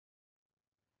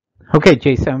Okay,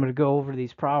 Jason, I'm going to go over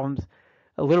these problems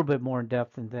a little bit more in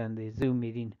depth than the Zoom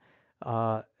meeting.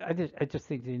 I just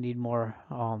think they need more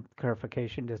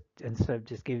clarification just instead of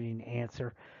just giving an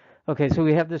answer. Okay, so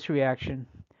we have this reaction,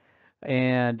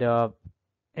 and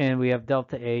we have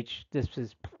delta H. This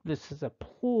is a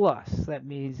plus. That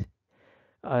means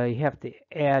you have to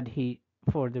add heat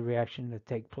for the reaction to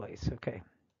take place. Okay.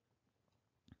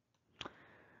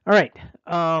 All right.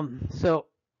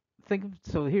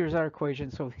 So here's our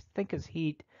equation. So think as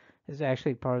heat is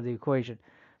actually part of the equation.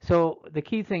 So the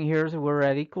key thing here is we're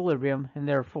at equilibrium, and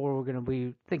therefore we're going to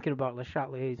be thinking about Le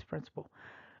Chatelier's principle.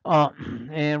 Uh,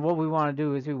 and what we want to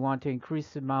do is we want to increase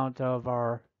the amount of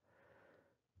our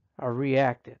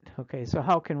reactant. Okay, so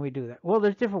how can we do that? Well,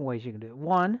 there's different ways you can do it.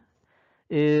 One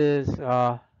is,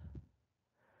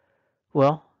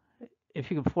 well, if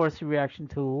you can force the reaction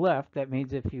to the left, that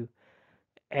means if you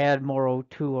add more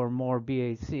O2 or more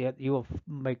BAC, you will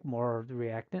make more of the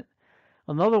reactant.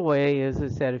 Another way is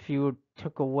that if you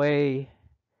took away,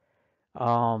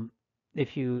 um,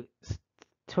 if you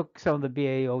took some of the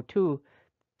BaO2,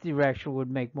 the reaction would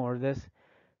make more of this.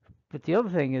 But the other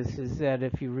thing is that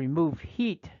if you remove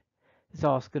heat, it's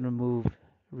also going to move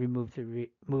the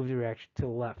reaction to the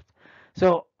left.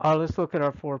 So let's look at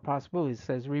our four possibilities. It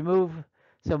says remove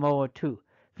some O2.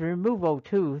 If you remove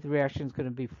O2, the reaction is going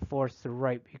to be forced to the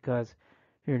right because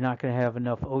you're not going to have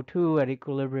enough O2 at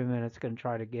equilibrium, and it's going to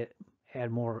try to add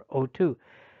more O2.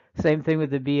 Same thing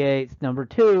with the BA. It's number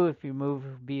two. If you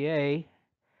move BA,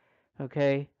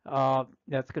 okay,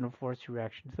 that's going to force your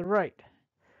reaction to the right.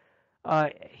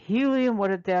 Helium,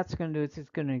 what that's going to do is it's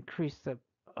going to increase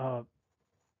uh,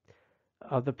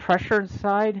 the pressure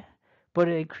inside, but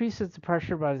it increases the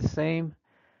pressure by the same.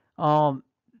 Um,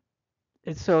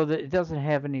 it's so that it doesn't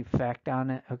have any effect on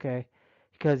it, okay?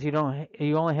 Because you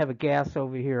only have a gas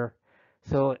over here,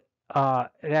 so it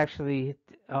actually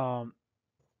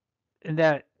and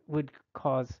that would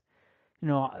cause,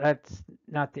 that's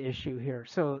not the issue here.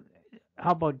 So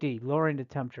how about D, lowering the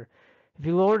temperature? If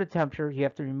you lower the temperature, you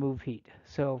have to remove heat.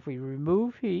 So if we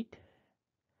remove heat,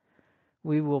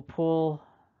 we will pull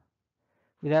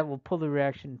that will pull the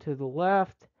reaction to the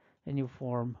left, and you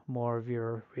form more of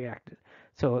your reactant.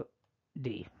 So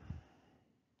D.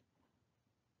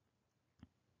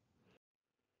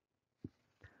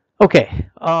 Okay,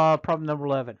 problem number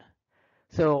 11.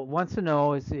 So wants to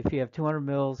know is if you have 200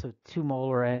 mils of 2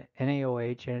 molar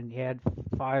NaOH and you add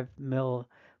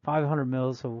 500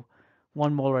 mils of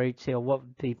 1 molar HCl, what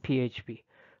would the pH be?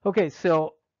 Okay,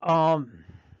 so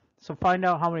find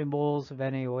out how many moles of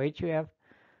NaOH you have.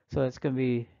 So it's going to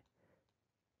be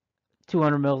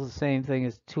 200 mils, the same thing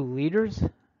as 2 liters.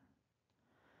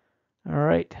 All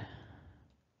right.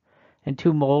 And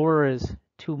 2 molar is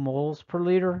 2 moles per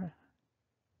liter.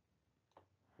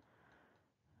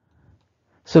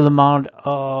 So the amount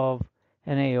of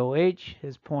NaOH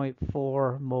is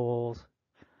 0.4 moles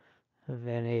of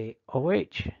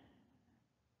NaOH.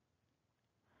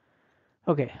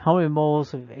 Okay, how many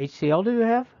moles of HCl do you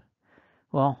have?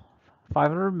 Well,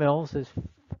 500 mils is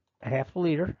half a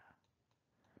liter.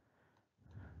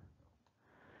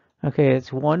 Okay,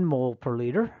 it's 1 mole per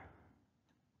liter.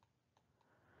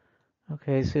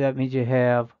 Okay, so that means you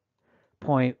have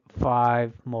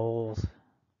 0.5 moles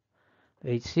of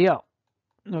HCl.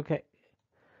 Okay,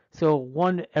 so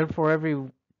for every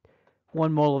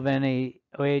 1 mole of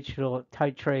NaOH, it'll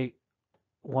titrate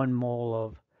 1 mole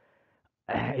of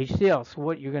HCl. So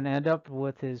what you're going to end up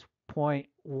with is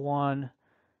 0.1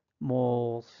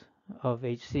 moles of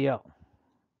HCl.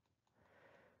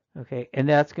 Okay, and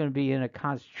that's going to be in a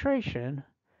concentration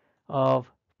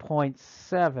of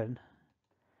 0.7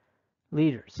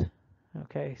 liters.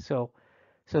 Okay, so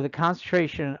the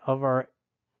concentration of our,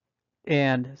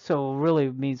 and so really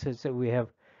means is that we have,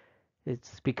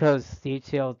 it's because the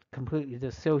HCl completely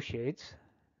dissociates.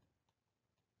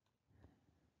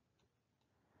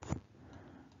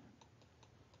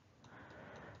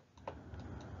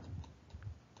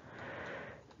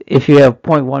 If you have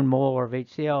 0.1 molar of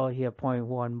HCl, you have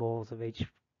 0.1 moles of H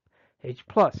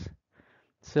plus.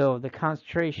 So the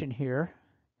concentration here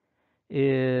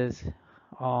is,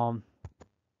 so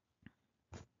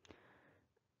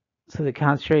the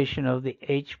concentration of the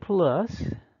H plus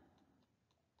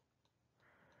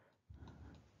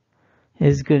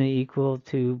is going to equal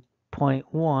to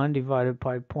 0.1 divided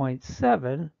by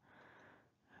 0.7,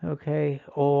 okay,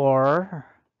 or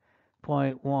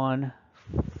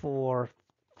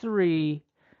 0.143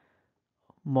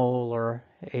 molar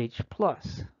H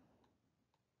plus.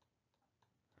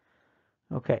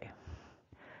 Okay,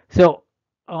 so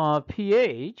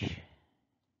pH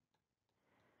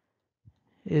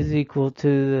is equal to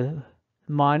the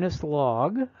minus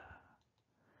log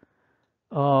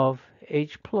of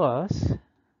H plus.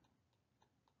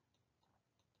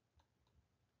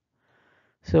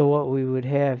 So what we would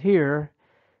have here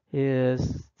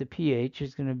is the pH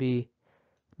is going to be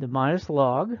the minus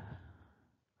log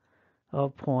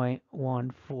of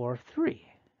 0.143.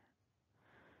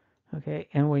 Okay,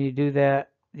 and when you do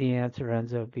that, the answer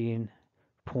ends up being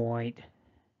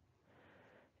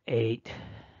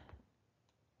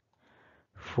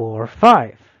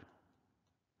 0.845.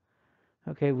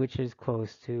 Okay, which is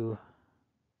close to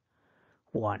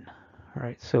 1. All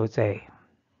right, so it's A.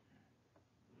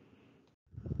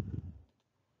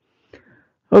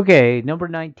 Okay, number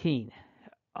 19.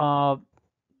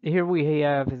 Here we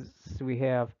have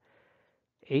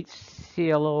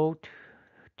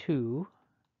HClO2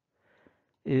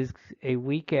 is a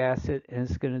weak acid and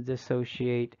it's going to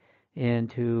dissociate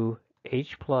into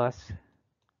H plus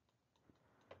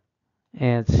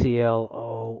and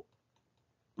ClO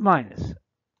minus.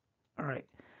 All right.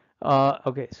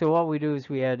 Okay, so what we do is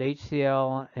we add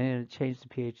HCl and change the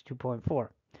pH 2.4.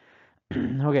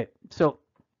 Okay, so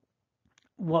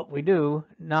what we do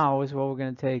now is we're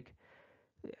going to take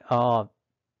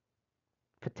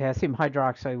potassium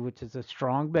hydroxide, which is a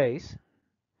strong base,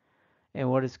 and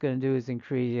what it's going to do is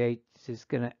increase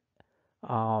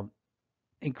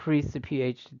the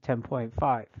pH to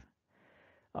 10.5.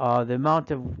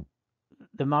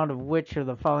 The amount of which of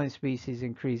the following species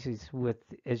increases with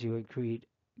as you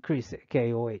increase the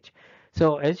KOH.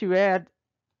 So as you add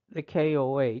the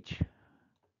KOH,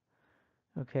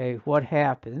 okay, what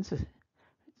happens?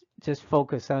 Just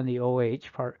focus on the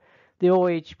OH part. The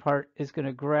OH part is going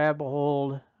to grab a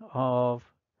hold of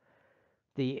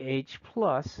the H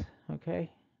plus,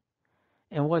 okay,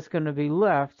 and what's going to be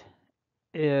left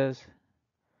is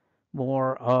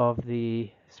more of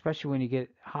the, especially when you get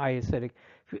high acidic,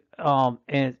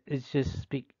 and it's just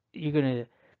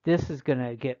this is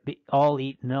gonna get all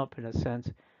eaten up in a sense,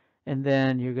 and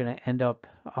then you're gonna end up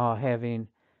having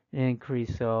an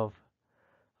increase of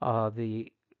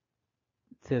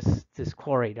this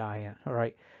chlorate ion. All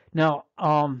right, now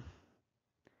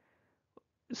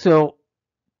so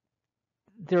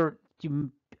there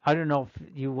I don't know if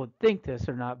you would think this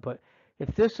or not, but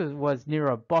if this was near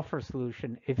a buffer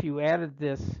solution, if you added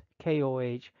this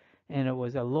KOH and it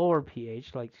was a lower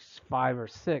pH, like 5 or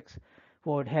 6,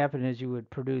 what would happen is you would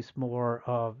produce more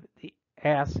of the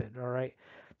acid, all right?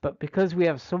 But because we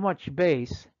have so much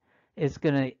base,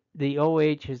 the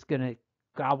OH is gonna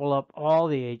gobble up all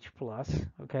the H plus,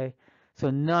 okay? So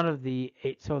none of the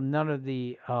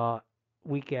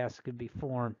weak acid could be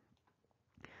formed,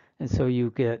 and so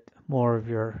you get more of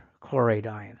your chlorate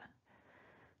ion.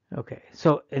 Okay,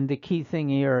 so and the key thing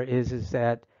here is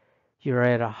that you're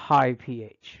at a high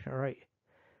pH, all right?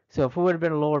 So if it would have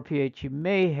been a lower pH, you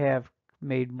may have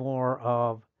made more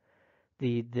of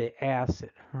the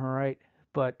acid, all right?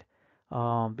 But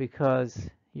because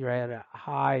you're at a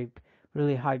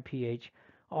really high pH,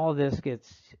 all this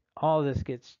gets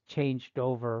changed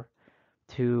over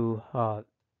to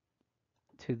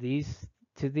these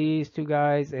two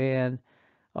guys, and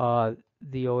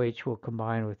the OH will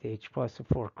combine with the H plus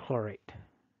for chlorate.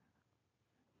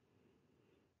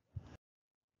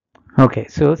 Okay,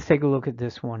 so let's take a look at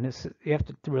this one. You have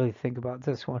to really think about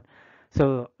this one.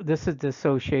 So this is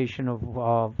dissociation of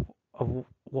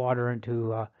water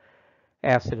into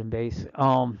acid and base,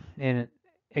 and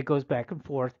it goes back and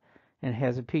forth, and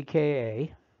has a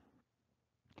pKa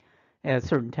at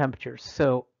certain temperatures.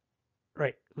 So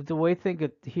right, the way to think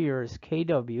of here is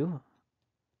Kw,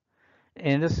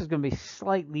 and this is going to be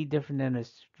slightly different than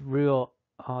its real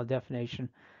definition.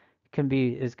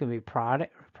 Is going to be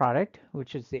product,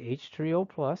 which is the H3O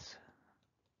plus,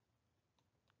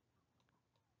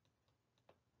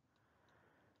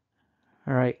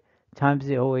 all right, times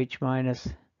the OH minus,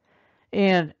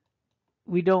 and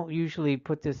we don't usually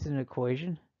put this in an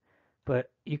equation,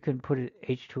 but you can put it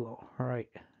H2O, all right,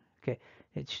 okay,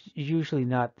 it's usually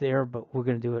not there, but we're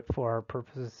going to do it for our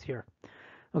purposes here.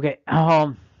 Okay,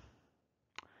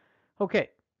 okay,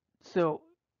 so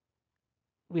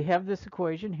we have this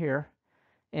equation here,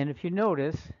 and if you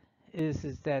notice, is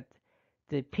that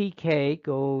the pK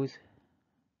goes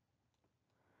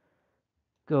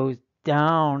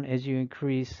down as you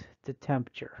increase the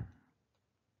temperature.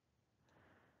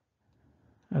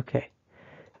 Okay,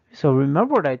 so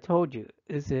remember what I told you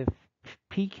is if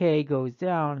pK goes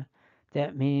down,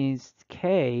 that means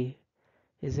K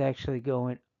is actually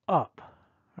going up.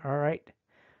 All right,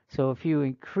 so if you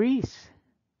increase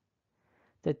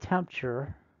the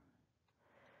temperature,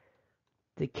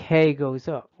 the K goes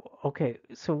up. Okay,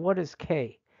 so what is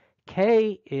K?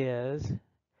 K is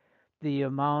the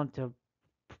amount of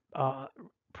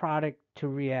product to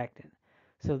reactant.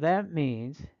 So that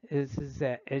means is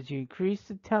that as you increase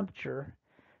the temperature,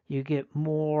 you get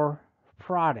more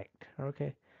product,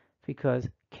 okay? Because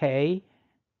K,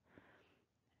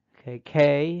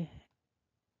 K,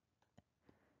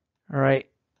 all right,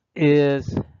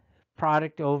 is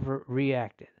product over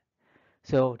reactant.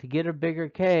 So to get a bigger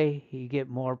K, you get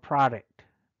more product.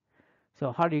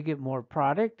 So how do you get more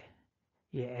product?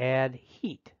 You add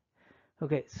heat.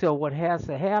 Okay, so what has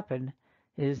to happen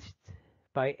is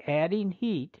by adding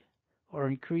heat or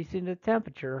increasing the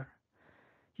temperature,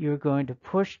 you're going to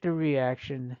push the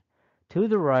reaction to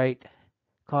the right,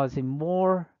 causing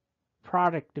more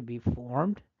product to be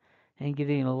formed and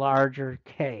getting a larger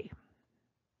K.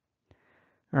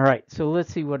 All right, so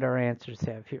let's see what our answers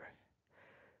have here.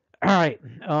 All right,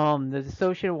 the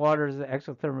dissociated water is an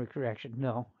exothermic reaction.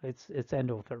 No, it's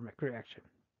endothermic reaction.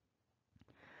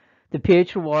 The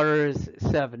pH of water is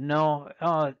 7. No,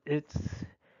 it's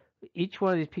each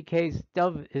one of these pKs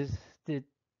is the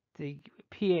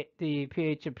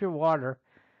pH of pure water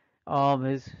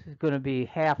is going to be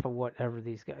half of whatever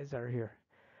these guys are here.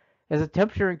 As the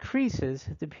temperature increases,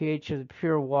 the pH of the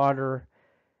pure water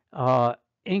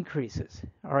increases.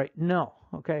 All right, no,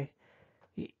 okay.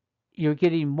 You're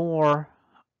getting more,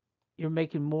 you're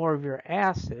making more of your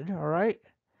acid, all right?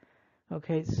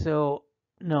 Okay, so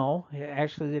no,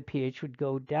 actually the pH would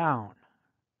go down.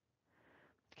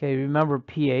 Okay, remember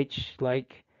pH,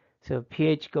 like, so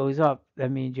pH goes up,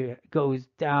 that means it goes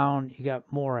down, you got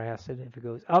more acid. If it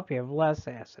goes up, you have less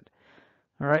acid.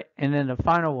 All right, and then the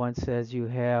final one says you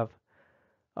have,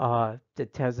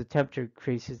 that as the temperature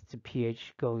increases, the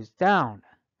pH goes down.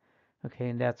 Okay,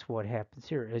 and that's what happens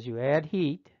here. As you add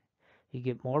heat, you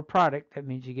get more product. That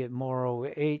means you get more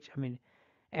OH,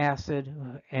 acid,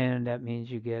 and that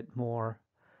means you get more,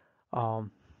 the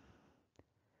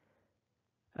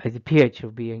pH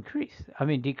will be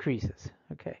decreases.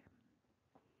 Okay.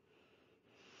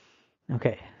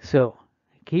 Okay, so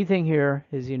key thing here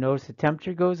is you notice the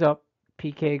temperature goes up,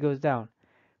 pK goes down.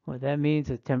 What that means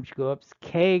is temperature goes up,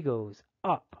 K goes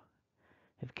up.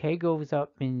 If K goes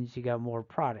up, means you got more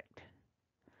product.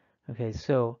 Okay,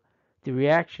 so the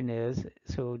reaction is,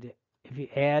 if you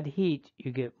add heat,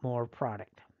 you get more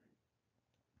product.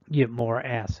 You get more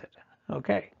acid.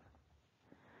 Okay.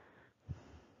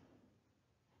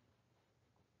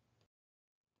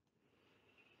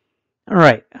 All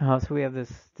right, so we have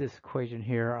this equation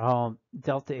here.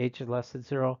 Delta H is less than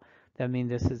 0. That means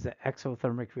this is an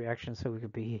exothermic reaction, so we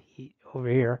could be heat over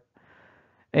here.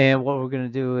 And what we're going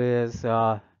to do is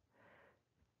we're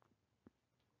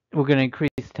going to increase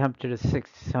temperature to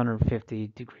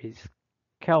 650 degrees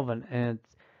Kelvin and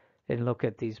look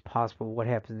at these possible what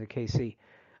happens to KC.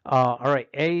 All right,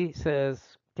 A says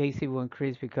KC will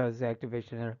increase because the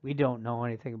activation energy. We don't know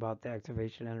anything about the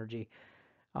activation energy.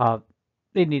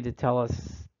 They need to tell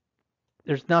us.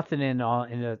 There's nothing in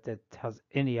it that has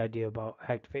any idea about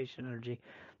activation energy.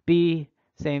 B,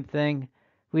 same thing.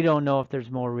 We don't know if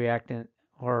there's more reactant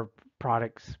or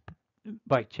products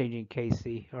by changing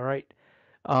Kc. All right.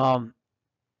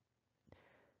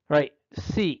 Right.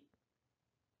 C,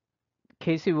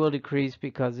 Kc will decrease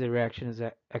because the reaction is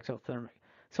exothermic.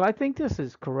 So I think this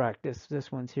is correct.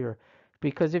 This one's here,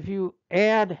 because if you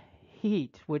add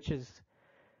heat, which is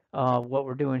what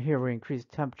we're doing here, we increase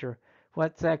temperature.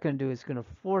 What's that going to do is going to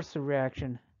force the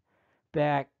reaction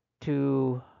back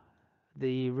to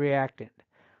the reactant.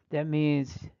 That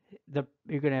means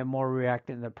you're going to have more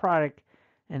reactant in the product,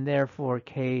 and therefore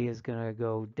K is going to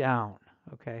go down,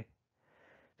 okay?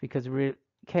 Because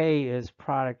K is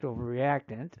product over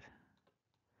reactant.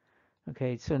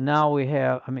 Okay, so now we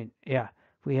have,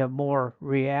 we have more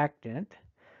reactant,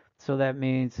 so that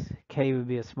means K would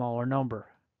be a smaller number.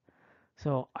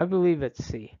 So I believe it's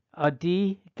C.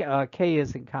 D, K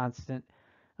isn't constant,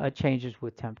 changes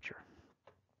with temperature.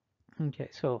 Okay,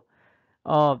 so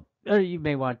you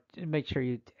may want to make sure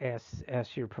you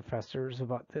ask your professors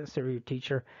about this or your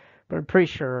teacher, but I'm pretty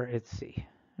sure it's C.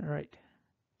 All right.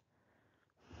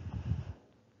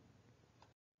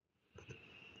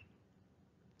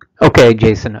 Okay,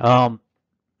 Jason. I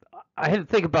had to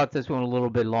think about this one a little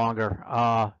bit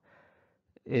longer.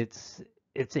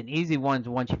 It's an easy one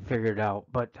once you figure it out,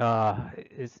 but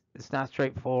it's not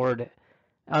straightforward.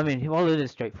 Well, it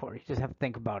is straightforward. You just have to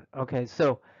think about it. Okay,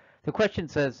 so the question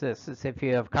says this: is if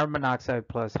you have carbon monoxide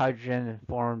plus hydrogen, it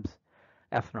forms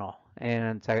ethanol,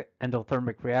 and it's an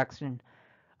endothermic reaction.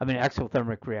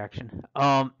 Exothermic reaction.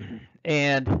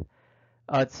 And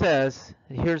it says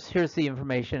here's the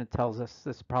information. It tells us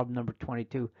this is problem number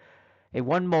 22. A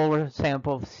 1 molar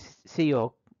sample of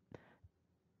CO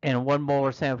and a 1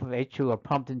 molar sample of H2 are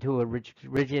pumped into a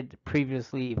rigid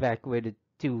previously evacuated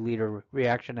 2-liter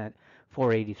reaction at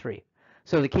 483.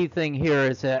 So the key thing here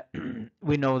is that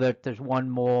we know that there's 1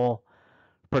 mole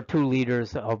per 2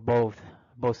 liters of both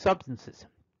substances.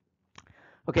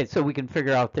 Okay, so we can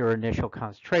figure out their initial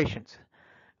concentrations.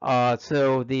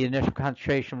 So the initial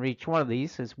concentration for each one of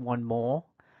these is 1 mole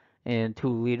in 2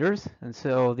 liters, and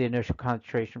so the initial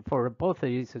concentration for both of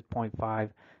these is 0.5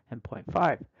 and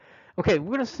 0.5. Okay,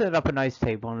 we're going to set up a nice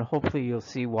table, and hopefully you'll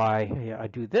see why I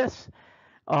do this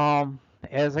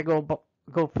as I go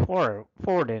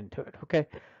forward into it. Okay,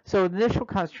 so the initial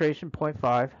concentration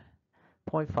 0.5,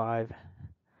 0.5,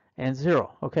 and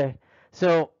 0. Okay,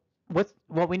 so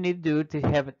what we need to do to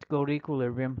have it go to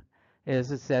equilibrium is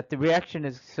that the reaction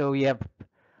is, so you have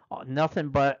nothing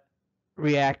but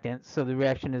reactant, so the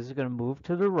reaction is going to move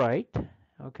to the right,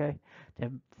 okay,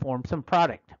 to form some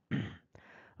product.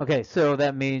 Okay, so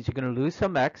that means you're going to lose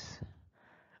some x.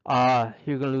 You're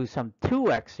going to lose some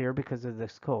 2x here because of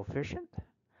this coefficient,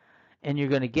 and you're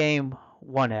going to gain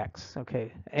 1x.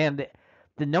 Okay, and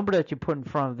the number that you put in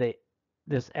front of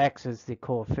this x is the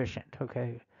coefficient.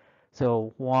 Okay,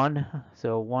 so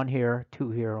 1 here,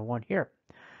 2 here, and 1 here.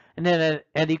 And then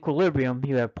at equilibrium,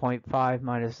 you have 0.5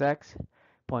 minus x,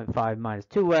 0.5 minus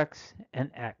 2x,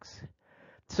 and x.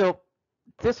 So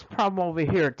this problem over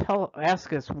here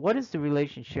asks us, what is the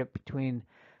relationship between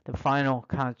the final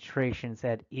concentrations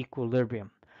at equilibrium?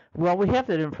 Well, we have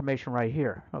that information right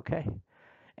here, okay?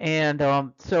 And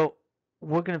so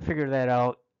we're going to figure that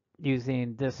out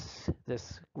using this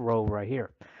row right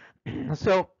here.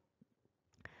 So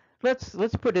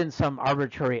let's put in some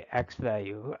arbitrary x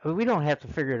value. We don't have to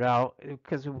figure it out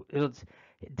because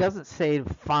it doesn't say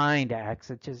find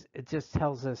x. It just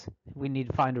tells us we need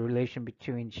to find a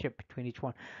relationship between each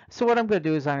one. So what I'm going to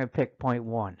do is I'm going to pick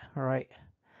 0.1. All right.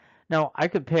 Now I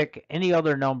could pick any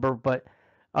other number, but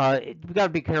you got to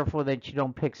be careful that you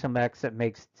don't pick some x that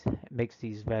makes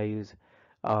these values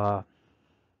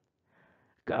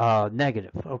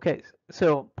negative. Okay.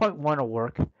 So 0.1 will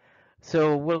work.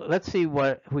 So let's see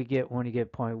what we get when you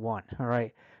get 0.1. All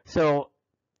right. So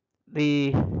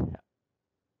the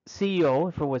CO,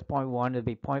 if it was 0.1, it'd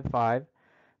be 0.5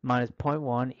 minus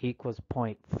 0.1 equals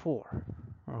 0.4.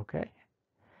 Okay.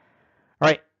 All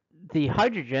right. The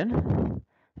hydrogen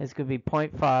is going to be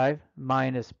 0.5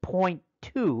 minus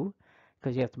 0.2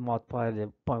 because you have to multiply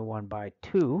the 0.1 by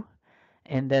 2.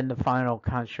 And then the final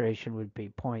concentration would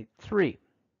be 0.3.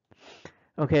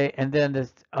 Okay, and then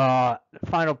this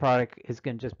final product is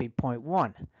going to just be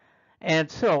 0.1. And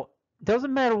so it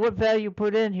doesn't matter what value you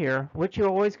put in here, what you're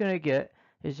always going to get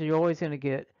is you're always going to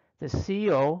get the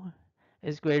CO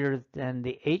is greater than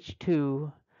the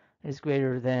H2 is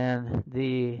greater than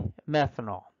the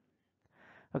methanol.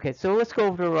 Okay, so let's go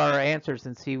over our answers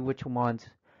and see which ones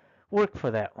work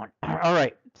for that one. All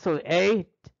right, so A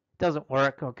doesn't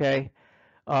work, okay.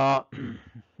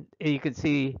 You can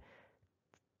see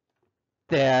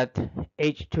that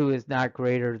H2 is not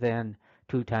greater than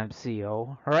 2 times CO,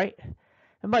 all right?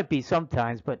 It might be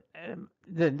sometimes, but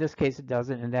in this case it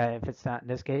doesn't, and that if it's not in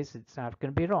this case, it's not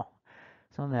going to be at all.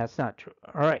 So that's not true.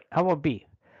 All right, how about B?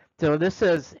 So this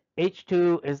says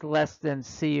H2 is less than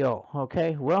CO,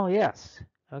 okay? Well, yes,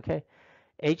 okay.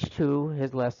 H2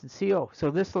 is less than CO. So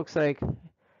this looks like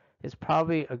it's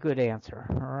probably a good answer,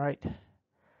 all right?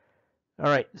 All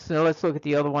right, so let's look at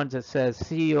the other ones that says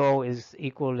CO is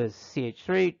equal to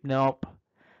CH3. Nope.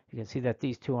 You can see that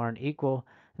these two aren't equal.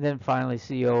 And then finally,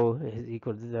 CO is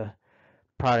equal to the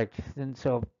product. And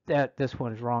so this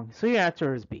one is wrong. So your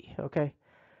answer is B. Okay.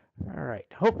 All right.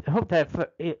 Hope that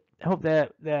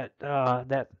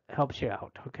helps you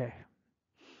out. Okay.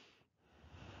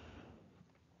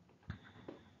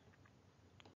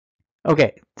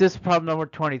 Okay. This is problem number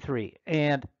 23,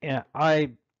 and I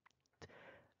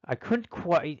couldn't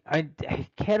quite. I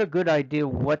had a good idea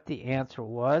what the answer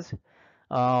was,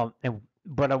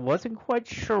 but I wasn't quite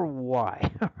sure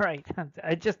why. Right?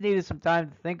 I just needed some time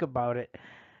to think about it.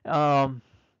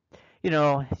 You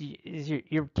know,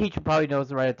 your teacher probably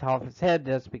knows right at the top of his head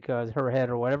this because her head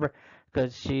or whatever,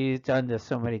 because she's done this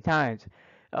so many times.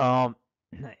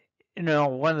 You know,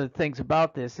 one of the things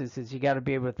about this is you got to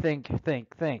be able to think,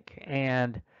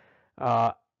 and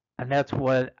that's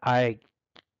what I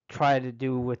try to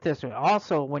do with this one.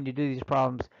 Also, when you do these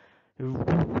problems,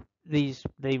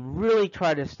 they really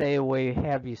try to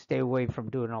have you stay away from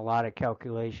doing a lot of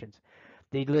calculations.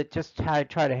 They just try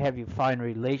to have you find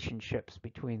relationships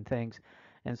between things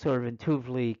and sort of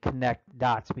intuitively connect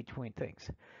dots between things.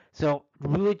 So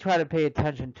really try to pay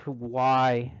attention to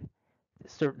why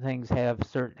certain things have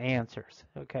certain answers.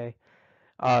 Okay.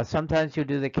 Sometimes you'll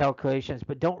do the calculations,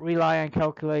 but don't rely on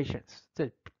calculations.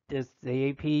 The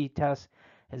AP test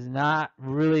It's not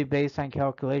really based on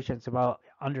calculation. It's about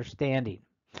understanding.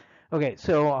 Okay,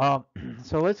 so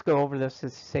so let's go over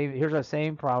this. Here's our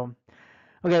same problem.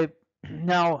 Okay,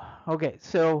 now, okay,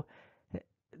 so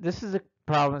this is a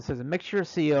problem. It says a mixture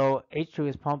of CO, H2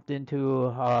 is pumped into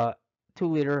a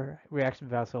 2-liter reaction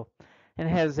vessel and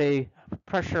has a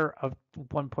pressure of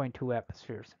 1.2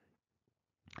 atmospheres.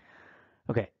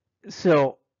 Okay,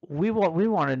 so we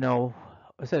want to know,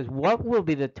 it says, what will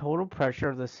be the total pressure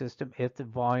of the system if the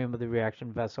volume of the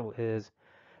reaction vessel is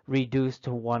reduced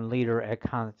to 1 liter at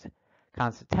constant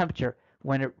temperature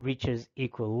when it reaches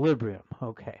equilibrium?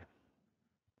 Okay.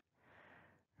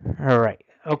 All right.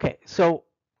 Okay, so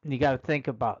you got to think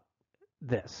about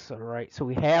this. All right, so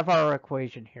we have our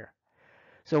equation here.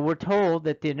 So we're told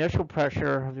that the initial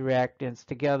pressure of the reactants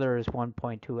together is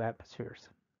 1.2 atmospheres.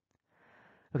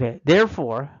 Okay,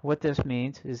 therefore, what this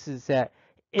means is that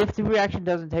if the reaction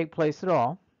doesn't take place at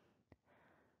all,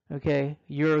 okay,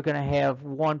 you're going to have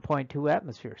 1.2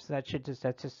 atmospheres. That's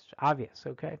just obvious.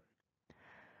 Okay.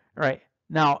 All right.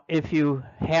 Now, if you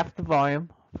half the volume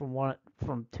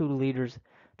from 2 liters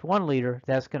to 1 liter,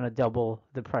 that's going to double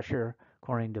the pressure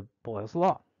according to Boyle's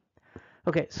law.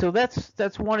 Okay, so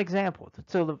that's one example.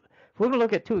 So we're going to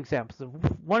look at 2 examples.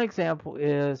 One example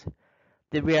is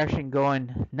the reaction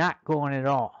not going at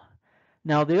all.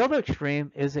 Now the other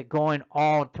extreme is it going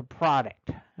all to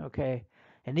product. Okay,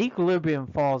 and equilibrium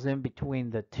falls in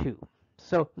between the 2.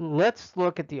 So let's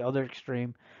look at the other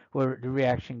extreme where the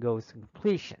reaction goes to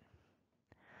completion.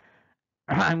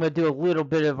 I'm going to do a little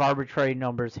bit of arbitrary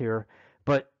numbers here,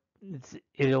 but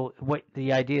what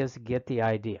the idea is to get the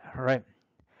idea. All right.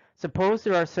 Suppose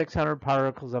there are 600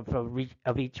 particles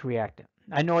of each reactant.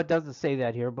 I know it doesn't say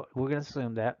that here, but we're going to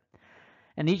assume that.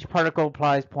 And each particle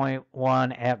applies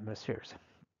 0.1 atmospheres.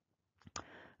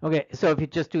 Okay, so if you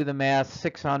just do the math,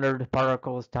 600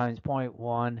 particles times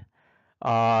 0.1,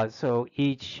 so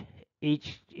each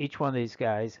one of these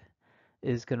guys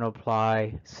is going to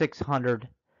apply 6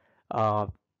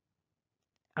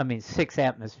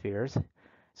 atmospheres.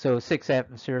 So 6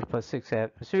 atmospheres plus 6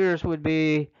 atmospheres would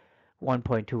be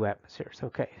 1.2 atmospheres.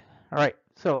 Okay. All right.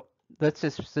 So let's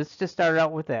just start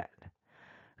out with that.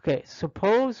 Okay.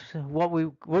 Suppose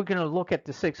we're going to look at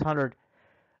the 600.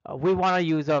 We want to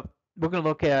use up. We're going to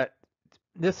look at,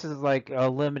 this is like a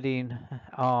limiting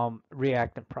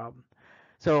reactant problem.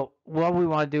 So what we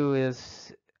want to do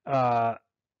is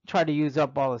try to use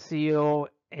up all the CO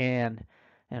and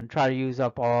try to use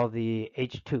up all the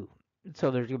H2. So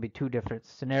there's going to be 2 different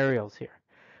scenarios here.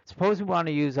 Suppose we want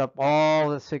to use up all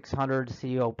the 600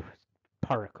 CO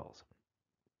particles.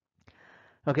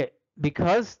 Okay,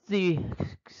 because the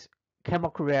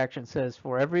chemical reaction says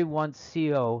for every 1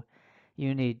 CO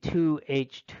you need 2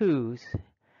 H2s,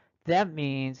 that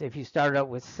means if you start out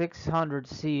with 600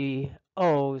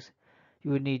 COs,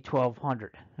 you would need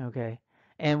 1200. Okay,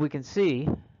 and we can see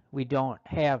we don't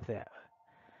have that.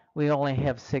 We only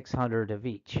have 600 of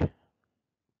each.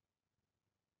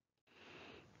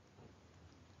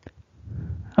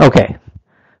 Okay,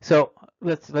 so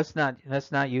let's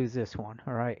not use this one.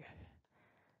 All right.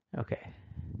 Okay.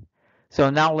 So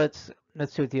now let's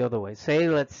do it the other way. Say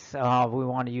we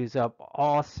want to use up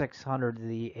all 600 of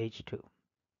the H2.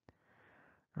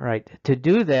 Right. To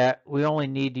do that, we only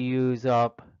need to use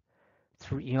up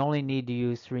you only need to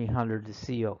use 300 of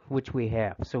CO, which we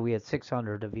have. So we had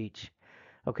 600 of each.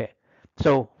 Okay.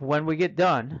 So when we get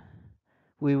done,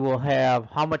 we will have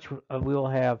how much? We will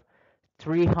have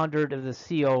 300 of the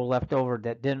CO left over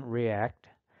that didn't react.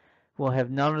 We'll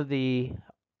have none of the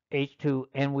H2,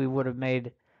 and we would have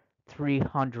made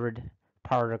 300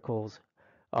 particles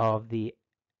of the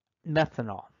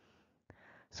methanol.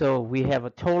 So we have a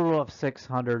total of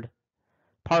 600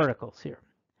 particles here.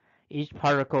 Each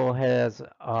particle has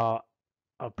a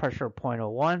pressure of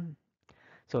 0.01.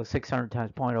 So 600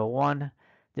 times 0.01.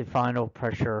 The final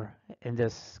pressure in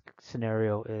this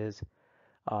scenario is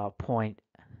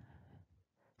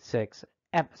 0.6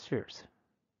 atmospheres.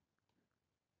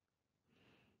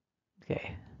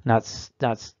 Okay, not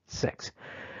 6.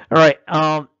 All right,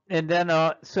 and then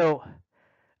so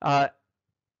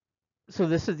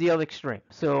this is the other extreme.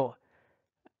 So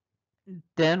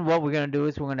then what we're going to do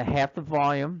is we're going to half the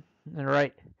volume. All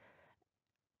right.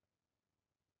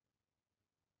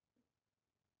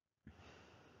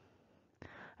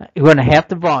 We're going to half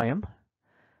the volume.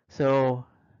 So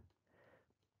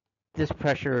this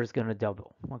pressure is going to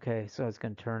double. Okay, so it's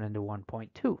going to turn into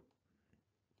 1.2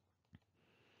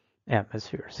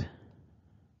 atmospheres.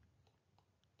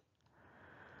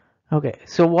 Okay,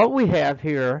 so what we have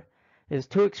here is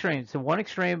 2 extremes. So one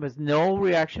extreme is no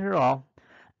reaction at all.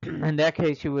 In that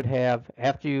case, you would have,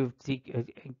 after you've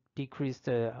decreased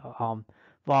the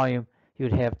volume,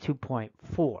 you'd have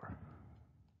 2.4.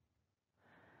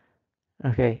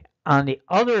 Okay, on the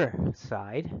other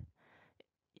side,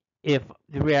 if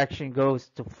the reaction goes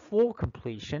to full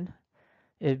completion,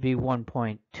 it'd be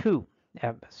 1.2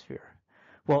 atmosphere.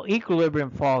 Well,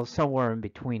 equilibrium falls somewhere in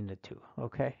between the two,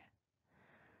 okay?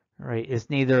 All right, it's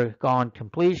neither gone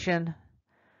completion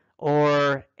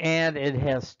and it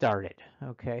has started,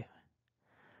 okay?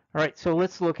 All right, so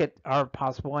let's look at our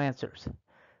possible answers. It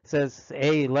says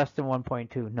A less than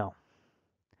 1.2, no.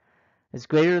 It's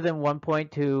greater than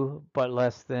 1.2, but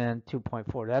less than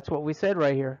 2.4. That's what we said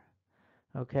right here.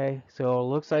 Okay, so it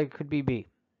looks like it could be B.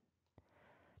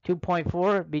 2.4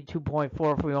 would be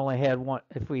 2.4 if we only had one,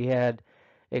 if we had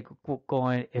it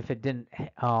going, if it didn't,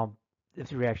 if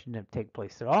the reaction didn't take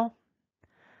place at all.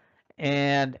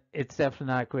 And it's definitely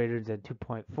not greater than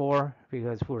 2.4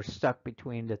 because we're stuck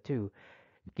between the two,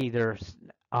 either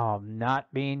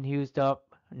not being used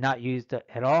up, not used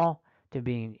at all, to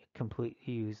being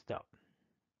completely used up.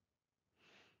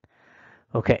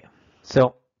 Okay,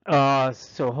 so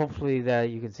so hopefully that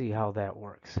you can see how that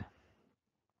works.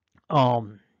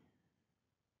 And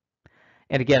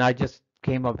again, I just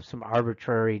came up with some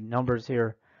arbitrary numbers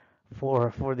here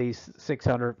for these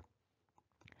 600.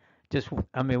 Just,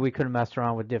 I mean, we could have messed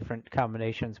around with different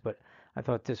combinations, but I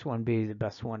thought this one would be the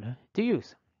best one to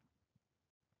use.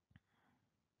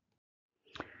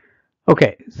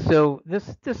 Okay, so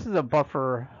this is a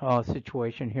buffer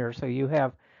situation here. So you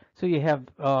have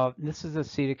this is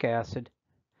acetic acid,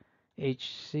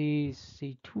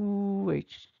 HCC2,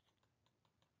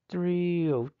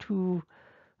 H3O2.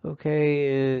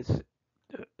 Okay,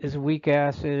 is weak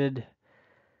acid,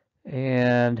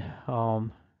 and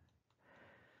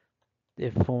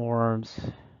it forms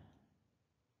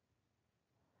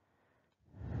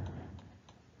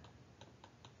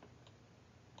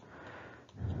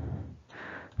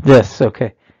this.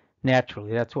 Okay,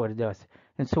 naturally, that's what it does.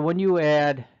 And so when you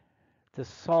add the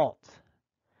salt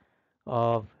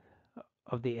of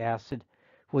the acid,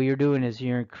 what you're doing is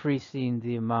you're increasing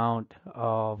the amount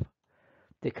of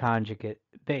the conjugate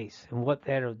base. And what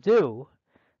that'll do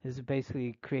is it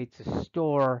basically creates a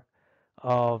store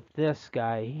of this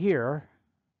guy here,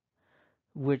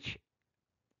 which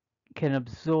can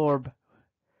absorb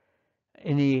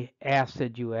any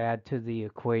acid you add to the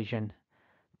equation,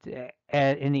 to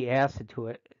add any acid to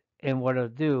it. And what it'll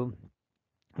do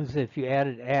is if you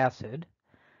added acid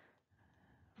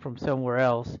from somewhere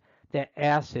else, that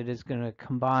acid is going to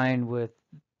combine with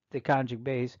the conjugate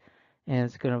base and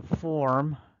it's going to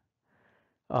form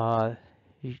the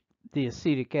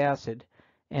acetic acid,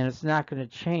 and it's not going to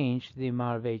change the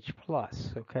amount of H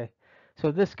plus. Okay,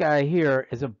 so this guy here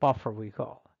is a buffer, we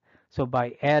call. So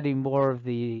by adding more of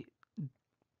the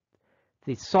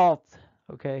salt,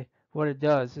 okay, what it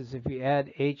does is if you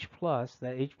add H plus,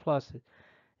 that H plus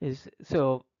is,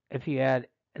 so if you add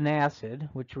an acid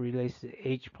which relates to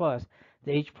H plus,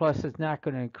 the H plus is not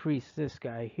going to increase this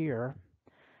guy here.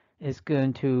 It's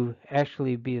going to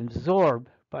actually be absorbed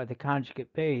by the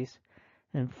conjugate base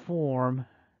and form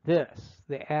this,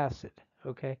 the acid.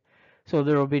 Okay, so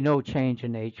there will be no change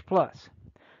in H plus.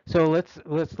 So let's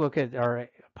look at our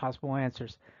possible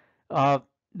answers.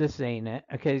 This ain't it.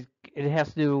 Okay, it has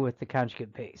to do with the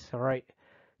conjugate base. All right,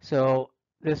 so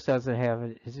this doesn't have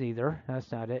it either.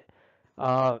 That's not it.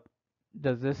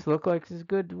 Does this look like it's a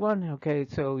good one? Okay,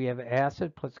 so we have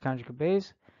acid plus conjugate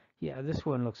base. Yeah, this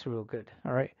one looks real good.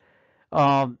 All right.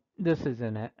 This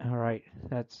isn't it. All right,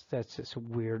 that's just a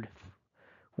weird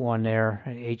one there,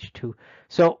 an H2.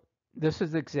 So this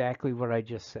is exactly what I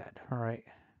just said. All right.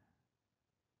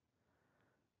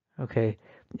 Okay,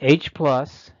 H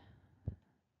plus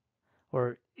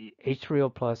or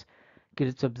H3O plus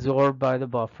gets absorbed by the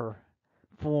buffer,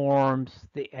 forms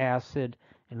the acid,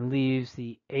 and leaves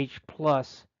the H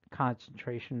plus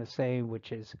concentration the same,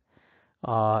 which is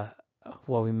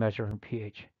what we measure in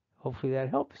pH. Hopefully that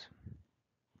helps.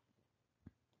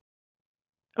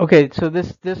 Okay, so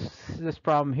this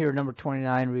problem here, number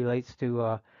 29, relates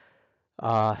to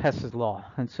Hess's law.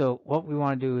 And so what we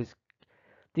want to do is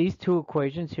these two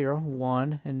equations here,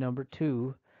 1 and number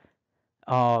 2,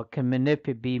 can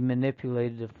be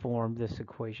manipulated to form this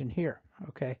equation here.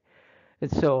 Okay,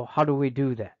 and so how do we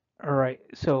do that? All right,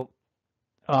 so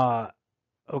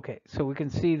okay, so we can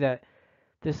see that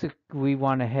this is, we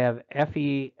want to have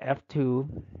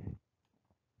FeF2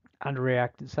 on the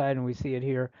reactant side, and we see it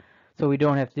here. So we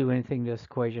don't have to do anything to this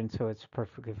equation, so it's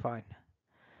perfectly fine.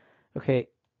 Okay,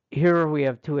 here we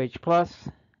have 2H plus.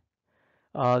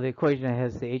 The equation that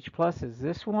has the H plus is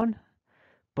this one,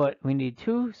 but we need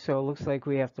 2, so it looks like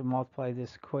we have to multiply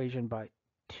this equation by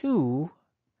 2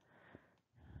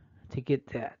 to get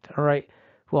that. All right,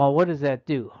 Well, what does that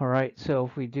do? All right, so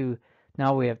if we do,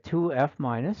 now we have 2F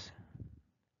minus,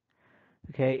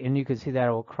 okay, and you can see that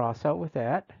it will cross out with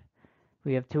that.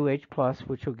 We have 2H plus,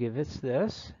 which will give us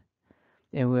this,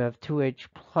 and we have 2H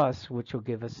plus, which will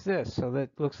give us this. So that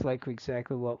looks like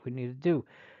exactly what we need to do.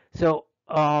 So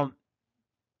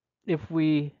if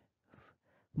we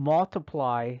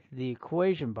multiply the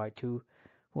equation by 2,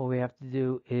 what we have to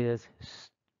do is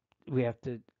we have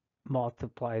to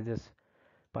multiply this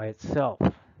by itself.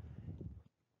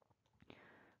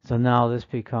 So now this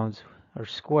becomes, or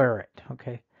square it,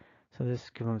 okay? So this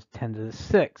becomes 10 to the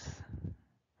 6th.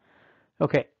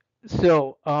 Okay,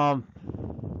 so so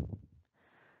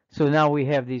now we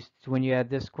have these, when you add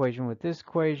this equation with this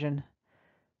equation,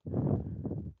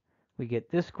 we get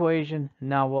this equation.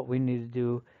 Now what we need to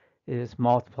do is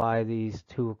multiply these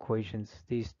two equations,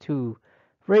 these two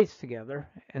rates together,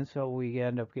 and so we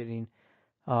end up getting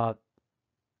 2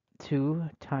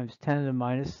 times 10 to the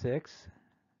minus 6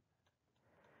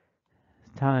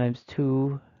 times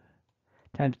 2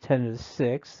 times 10 to the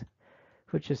 6th,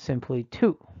 which is simply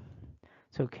 2.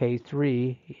 So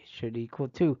K3 should equal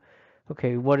 2.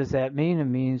 Okay, what does that mean? It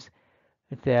means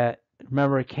that,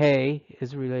 remember, K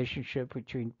is a relationship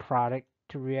between product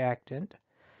to reactant.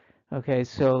 Okay,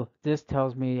 so this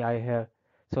tells me I have,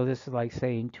 so this is like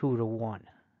saying 2 to 1.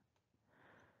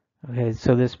 Okay,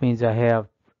 so this means I have,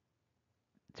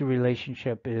 the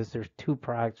relationship is there's two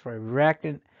products for a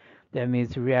reactant. That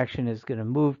means the reaction is going to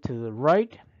move to the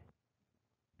right,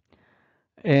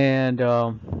 and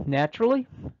naturally,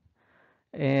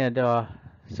 and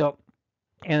so,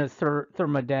 and it's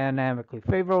thermodynamically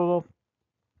favorable.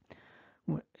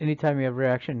 Anytime you have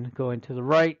reaction going to the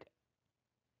right,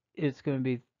 it's going to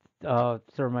be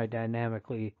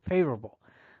thermodynamically favorable.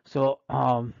 So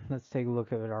let's take a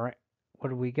look at it. All right, what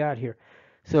do we got here?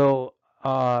 So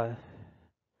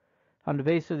on the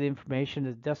basis of the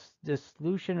information, the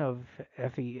dissolution of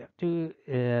FeF2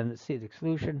 and acetic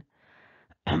solution,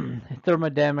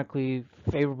 thermodynamically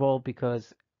favorable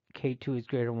because K2 is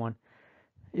greater than 1.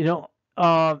 You know,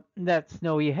 that's,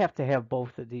 no, you have to have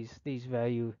both of these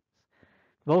values.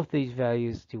 Both these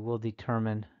values will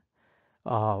determine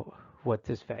what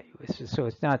this value is. So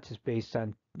it's not just based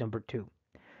on number 2.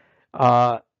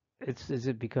 Is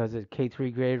it because it's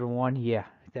K3 greater than 1? Yeah,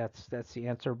 that's the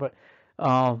answer. But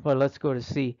let's go to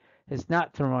C. It's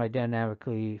not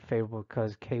thermodynamically favorable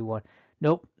because K1.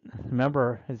 Nope.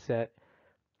 Remember, is that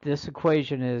this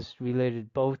equation is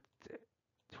related both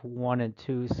to 1 and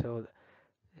 2, so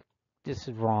this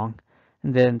is wrong.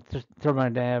 And then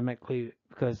thermodynamically,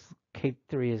 because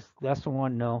K3 is less than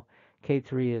 1, no.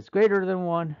 K3 is greater than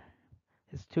 1,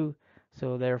 is 2,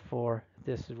 so therefore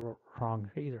this is wrong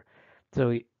either.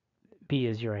 So B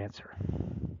is your answer.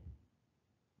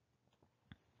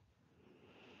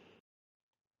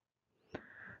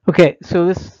 Okay, so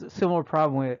this similar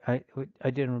problem I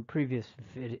did in a previous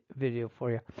video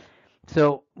for you.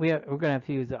 So we're going to have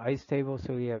to use the ICE table.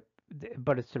 So we have,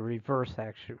 but it's a reverse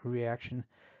reaction,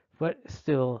 but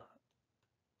still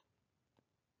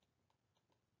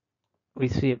we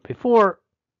see it before.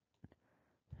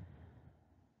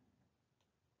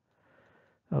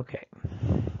 Okay.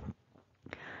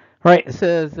 Right. It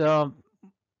says well,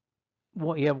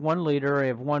 you have 1 liter. You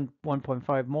have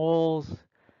 1.5 moles,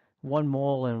 1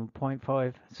 mole, and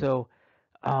 0.5. So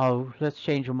let's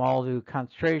change them all to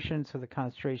concentration. So the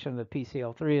concentration of the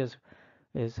PCl3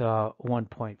 is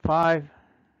 1.5.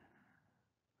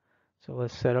 So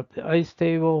let's set up the ICE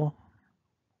table.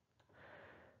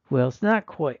 Well, it's not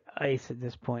quite ICE at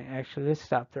this point. Actually, let's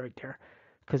stop right there.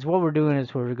 Because what we're doing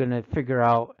is we're going to figure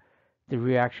out the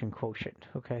reaction quotient.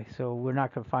 Okay, so we're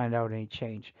not going to find out any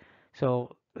change.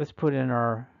 So let's put in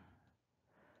our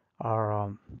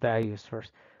values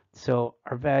first. So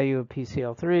our value of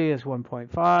PCl3 is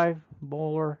 1.5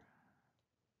 molar.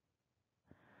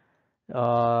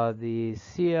 The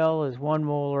Cl is 1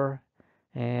 molar,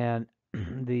 and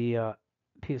the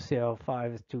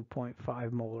PCl5 is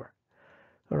 2.5 molar.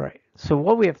 All right, so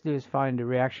what we have to do is find the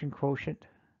reaction quotient.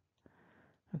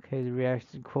 Okay, the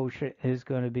reaction quotient is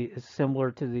going to be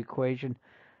similar to the equation,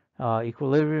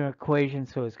 equilibrium equation,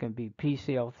 so it's going to be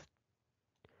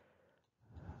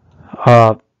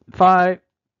PCl5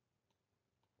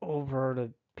 over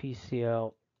the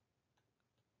PCl3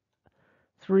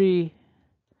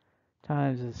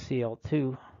 times the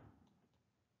Cl2.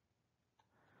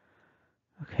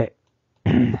 Okay,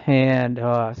 and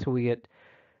so we get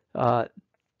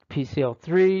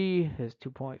PCl3 is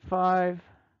 2.5,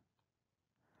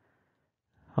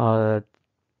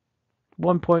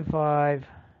 1.5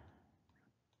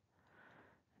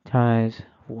 times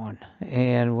 1.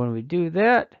 And when we do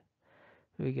that,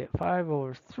 So we get 5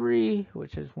 over 3,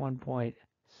 which is 1.6.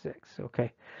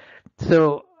 Okay,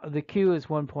 so the Q is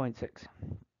 1.6.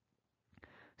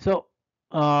 So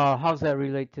how does that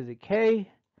relate to the K?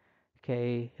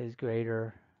 K is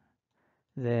greater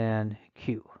than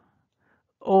Q,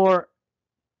 or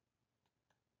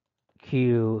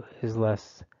Q is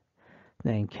less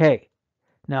than K.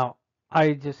 Now,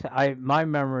 my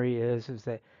memory is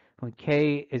that when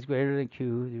K is greater than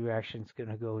Q, the reaction is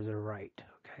going to go to the right.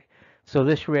 Okay, so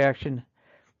this reaction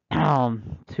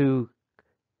to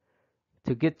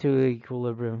get to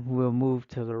equilibrium will move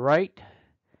to the right,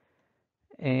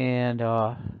 and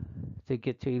to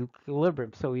get to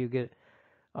equilibrium, so you get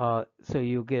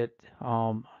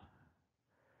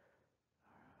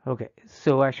okay.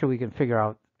 So actually, we can figure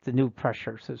out the new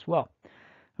pressures as well.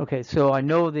 Okay, so I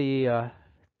know the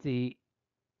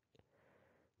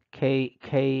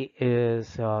K is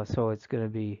so it's going to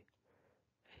be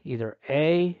either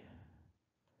A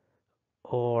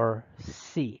or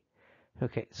C.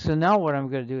 Okay, so now what I'm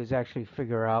going to do is actually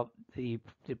figure out the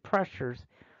pressures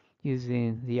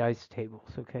using the ice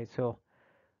tables. Okay, so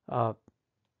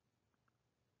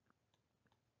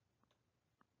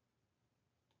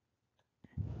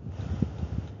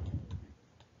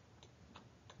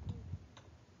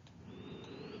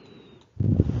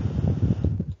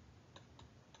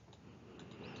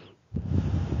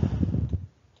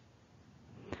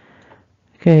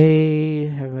okay,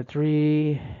 I have a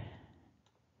 3.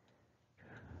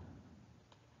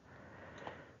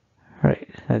 Right,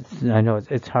 I know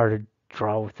it's hard to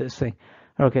draw with this thing.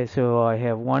 Okay, so I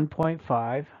have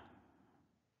 1.5,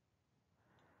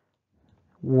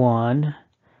 1,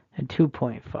 and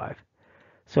 2.5.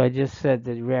 So I just said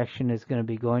the reaction is going to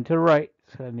be going to the right,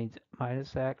 so that means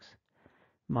minus x,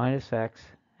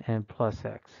 and plus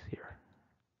x here.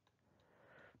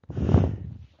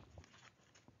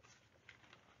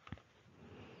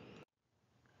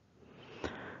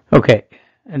 Okay,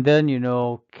 and then you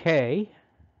know K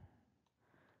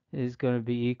is going to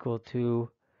be equal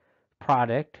to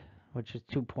product, which is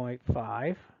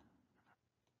 2.5,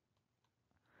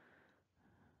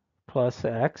 plus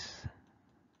x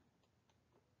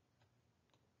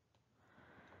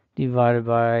divided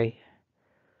by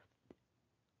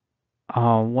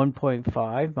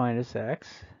 1.5 minus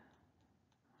x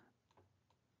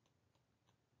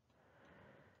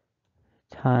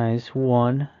times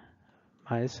 1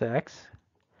 minus x,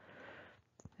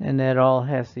 and that all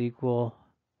has to equal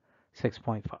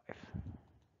 6.5.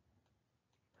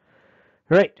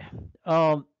 Right.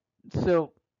 So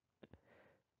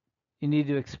you need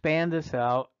to expand this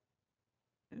out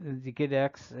to get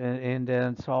x, and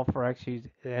then solve for x. It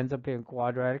ends up being a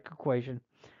quadratic equation.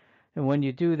 And when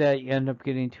you do that, you end up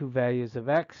getting two values of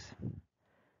x.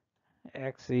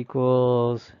 X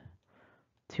equals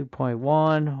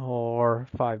 2.1 or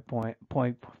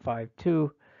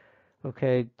 5.52.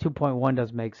 Okay, 2.1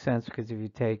 doesn't make sense because if you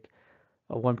take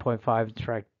a 1.5 and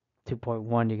subtract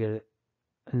 2.1, you get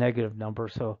a negative number.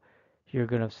 So you're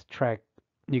going to use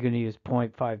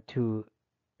 0.52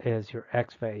 as your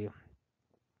x value.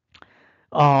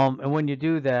 And when you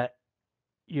do that,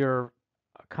 your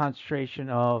concentration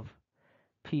of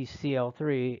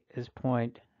PCl3 is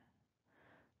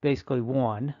basically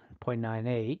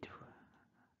 1.98.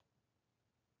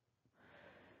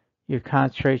 Your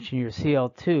concentration, your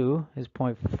Cl2 is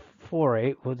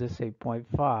 0.48. We'll just say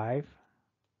 0.5.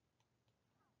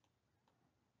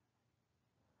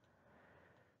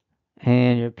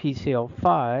 And your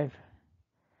PCl5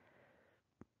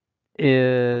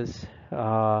 is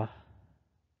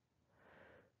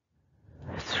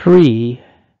 3,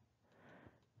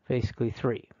 basically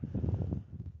 3.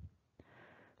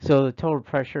 So the total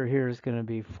pressure here is going to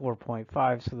be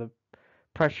 4.5. So the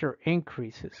pressure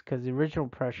increases because the original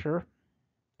pressure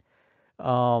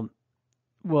was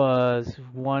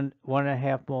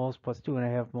 1.5 moles plus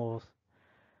 2.5 moles.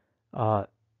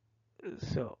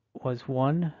 So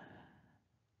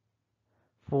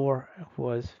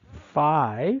was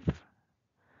 5.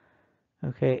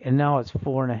 Okay, and now it's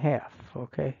 4.5.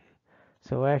 Okay,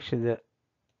 so actually the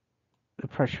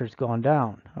pressure's gone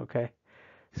down. Okay,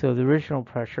 so the original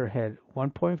pressure had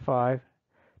 1.5,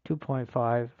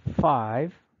 2.5,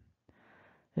 5,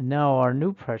 and now our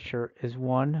new pressure is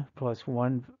 1 plus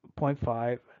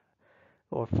 1.5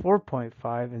 or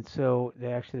 4.5, and so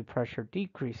the pressure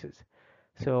decreases.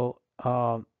 So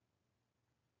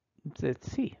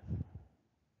let's see.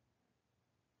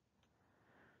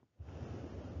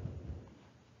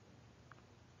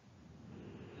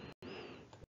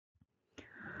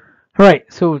 All right,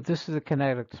 so this is a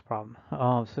kinetics problem.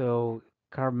 So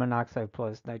carbon monoxide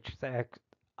plus nitrous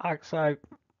oxide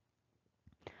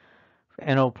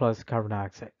NO plus carbon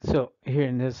dioxide. So here,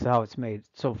 and this is how it's made.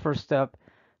 So first step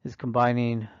is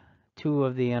combining two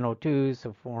of the NO2s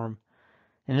to form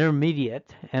an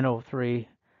intermediate NO3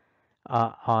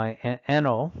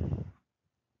 NO,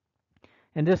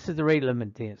 and this is the rate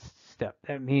limiting step.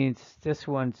 That means this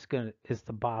one's is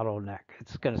the bottleneck.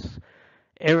 It's gonna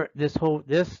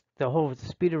the whole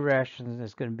speed of reaction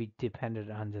is going to be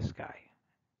dependent on this guy.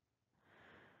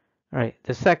 All right,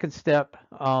 the second step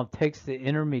takes the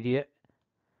intermediate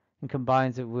and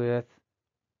combines it with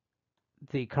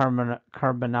the carbon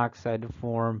monoxide to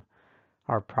form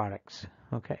our products.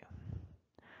 Okay.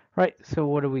 Right, so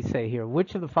what do we say here?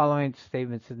 Which of the following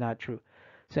statements is not true?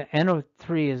 So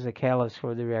NO3 is a catalyst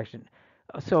for the reaction.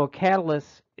 So a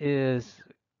catalyst is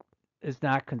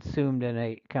not consumed in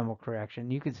a chemical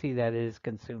reaction. You can see that it is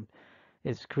consumed.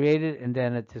 It's created and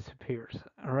then it disappears.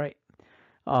 All right.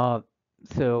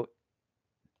 So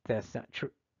that's not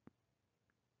true.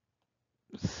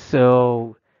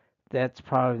 So that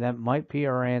might be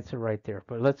our answer right there.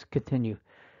 But let's continue.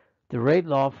 The rate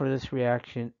law for this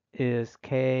reaction is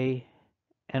KNO2.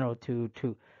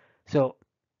 So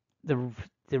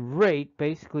the rate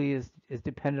basically is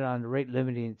dependent on the rate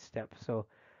limiting step. So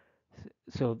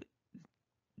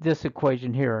this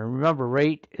equation here, and remember,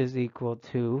 rate is equal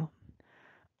to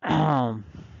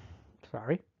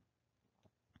sorry.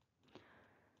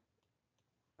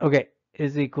 Okay,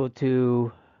 is equal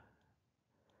to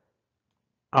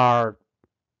our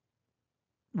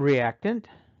reactant.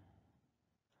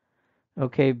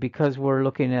 Okay, because we're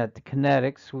looking at the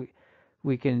kinetics,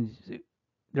 we can,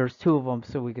 there's two of them,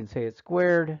 so we can say it's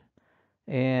squared,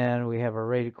 and we have a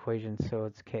rate equation, so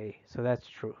it's K. So that's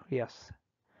true, yes.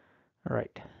 All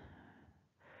right.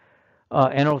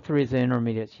 NO3 is an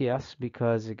intermediate, yes,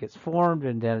 because it gets formed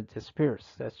and then it disappears.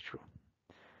 That's true.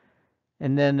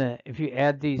 And then if you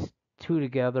add these two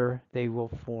together, they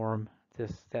will form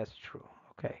this. That's true.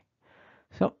 Okay.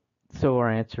 So our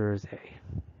answer is A.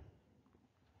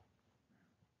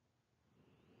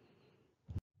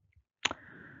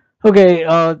 Okay.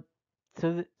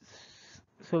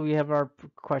 So we have our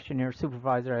question here.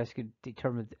 Supervisor asks you to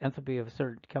determine the enthalpy of a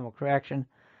certain chemical reaction.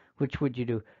 Which would you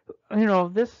do? You know,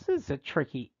 this is a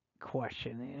tricky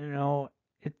question. You know,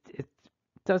 it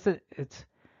doesn't. It's.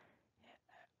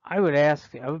 I would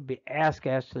ask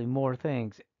actually more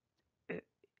things.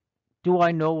 Do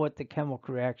I know what the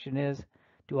chemical reaction is?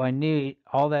 Do I need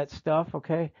all that stuff?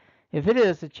 Okay. If it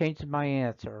is, it changes my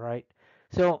answer, right?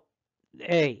 So,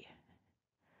 A.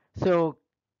 So,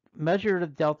 measure the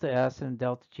delta S and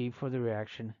delta G for the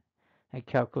reaction and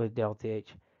calculate delta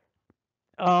H.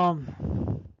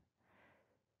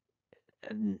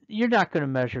 You're not going to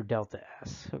measure delta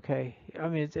S, okay? I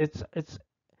mean,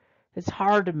 it's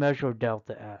hard to measure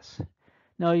delta S.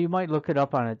 Now, you might look it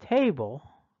up on a table,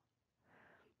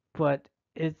 but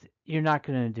you're not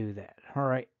going to do that, all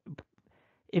right?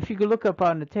 If you could look up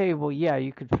on the table, yeah,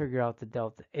 you could figure out the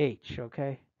delta H,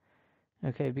 okay?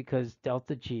 Okay, because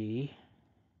delta G,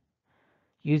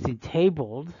 using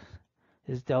tables,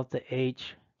 is delta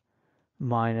H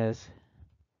minus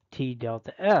T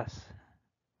delta S.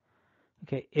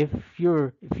 Okay, if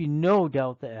you know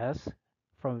delta S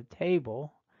from a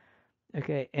table,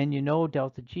 okay, and you know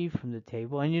delta G from the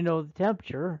table, and you know the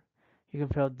temperature, you can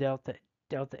find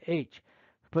delta H.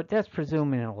 But that's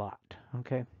presuming a lot,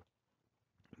 okay?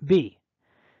 B,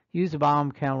 use a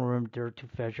bomb calorimeter to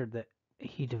measure the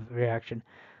heat of reaction.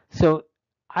 So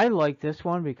I like this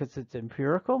one because it's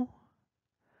empirical.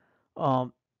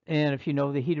 And if you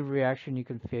know the heat of reaction, you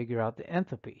can figure out the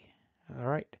enthalpy. All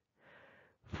right.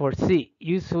 For C,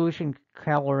 use solution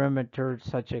calorimeter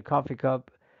such as a coffee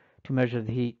cup to measure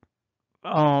the heat.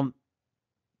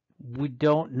 We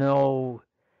don't know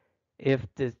if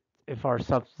our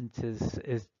substance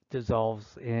is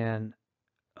dissolves in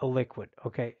a liquid.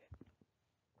 Okay,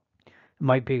 it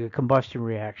might be a combustion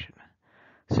reaction.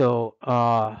 So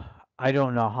I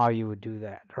don't know how you would do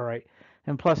that. All right,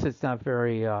 and plus it's not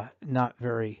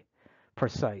very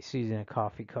precise using a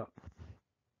coffee cup.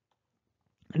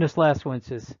 And this last one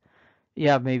says,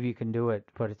 yeah, maybe you can do it,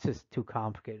 but it's just too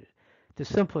complicated. The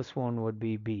simplest one would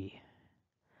be B.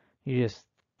 You just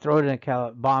throw it in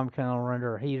a bomb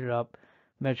calorimeter, heat it up,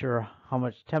 measure how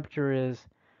much temperature is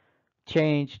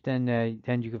changed, then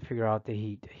you can figure out the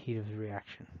heat of the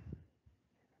reaction.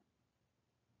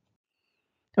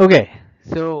 Okay,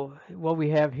 so what we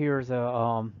have here is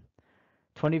a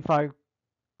 25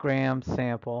 gram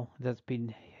sample that's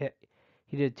been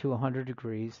heated to 100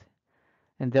 degrees,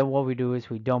 and then what we do is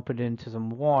we dump it into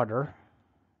some water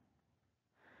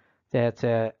that's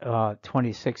at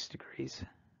 26 degrees.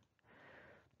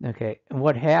 Okay, and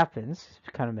what happens,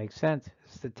 it kind of makes sense,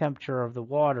 is the temperature of the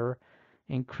water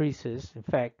increases, in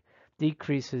fact,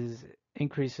 increases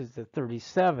to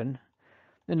 37,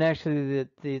 then actually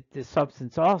the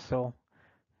substance also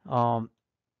um,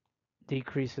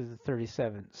 decreases to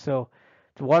 37. So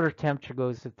the water temperature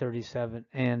goes to 37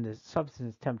 and the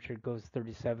substance temperature goes to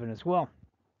 37 as well.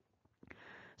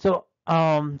 So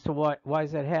why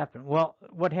does that happen? Well,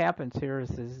 what happens here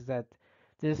is that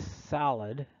this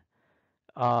solid,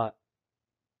 uh,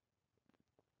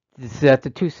 is that the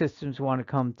two systems want to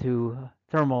come to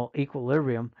thermal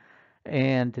equilibrium,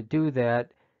 and to do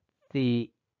that, the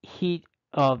heat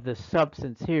of the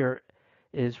substance here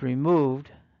is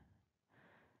removed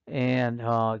and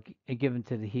given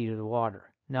to the heat of the water.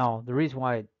 Now, the reason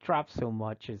why it drops so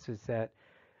much is that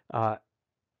uh,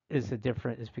 is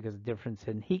because of difference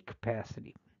in heat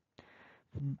capacity.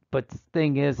 But the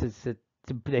thing is that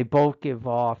they both give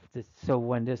off this, so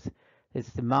when this it's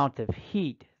the amount of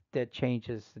heat that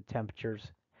changes the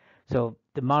temperatures. So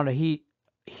the amount of heat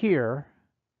here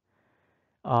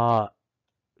uh,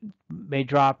 may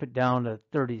drop it down to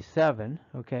 37,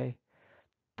 okay?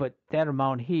 But that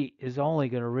amount of heat is only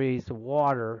going to raise the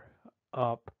water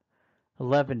up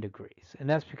 11 degrees. And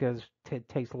that's because it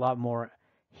takes a lot more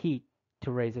heat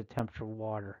to raise the temperature of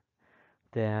water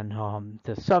than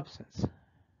the substance.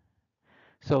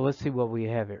 So let's see what we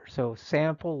have here. So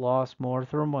sample lost more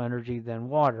thermal energy than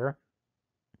water.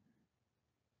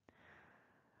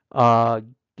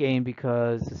 Gain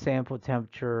because the sample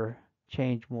temperature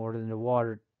changed more than the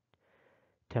water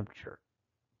temperature.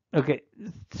 Okay,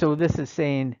 so this is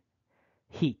saying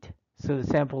heat. So the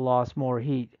sample lost more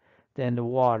heat than the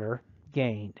water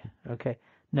gained. Okay,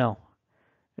 no,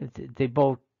 they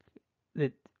both,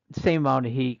 the same amount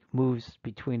of heat moves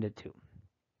between the two.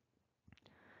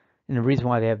 And the reason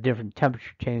why they have different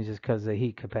temperature changes is because of the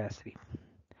heat capacity.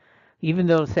 Even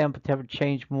though the sample temperature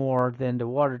changed more than the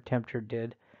water temperature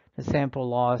did, the sample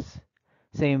lost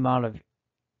same amount of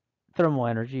thermal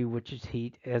energy, which is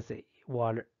heat, as the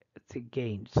water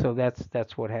gained. So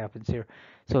that's what happens here.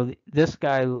 So this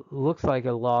guy looks like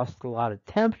it lost a lot of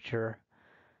temperature,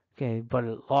 okay, but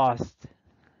it lost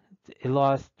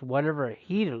whatever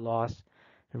heat it lost,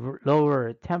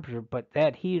 lower temperature, but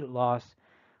that heat it lost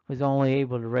was only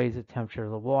able to raise the temperature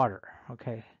of the water,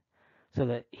 okay. So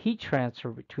the heat transfer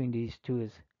between these two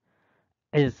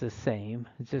is the same.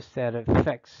 It's just that it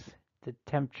affects the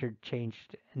temperature change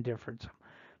and difference.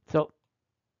 So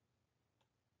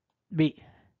B.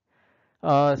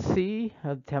 C,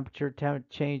 temperature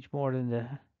changed more than the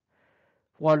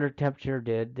water temperature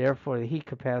did. Therefore, the heat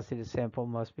capacity of the sample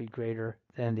must be greater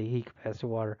than the heat capacity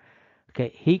of water. Okay,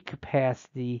 heat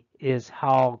capacity is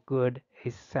how good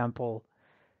a sample,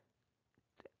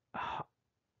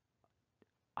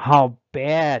 how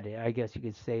bad, I guess you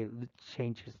could say,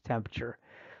 changes temperature.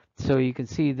 So you can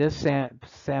see this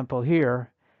sample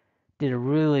here did a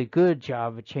really good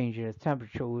job of changing its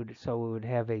temperature, so it would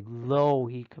have a low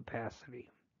heat capacity.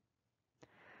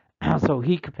 So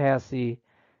heat capacity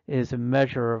is a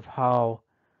measure of how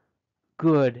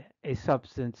good a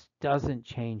substance doesn't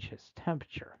change its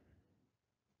temperature.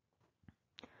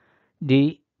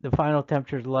 D, the final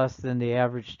temperature is less than the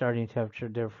average starting temperature,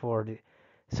 therefore,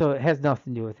 so it has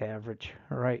nothing to do with average,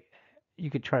 all right?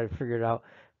 You could try to figure it out,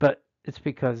 but it's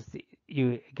because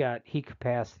you got heat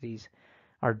capacities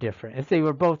are different. If they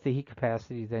were both the heat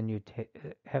capacities, then you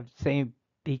have the same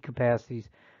heat capacities,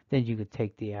 then you could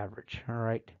take the average, all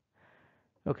right?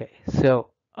 Okay, so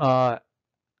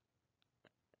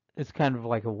it's kind of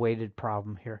like a weighted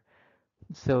problem here.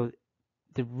 So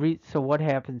so what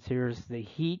happens here is the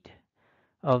heat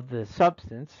of the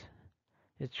substance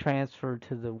is transferred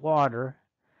to the water.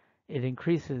 It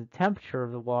increases the temperature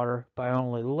of the water by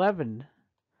only 11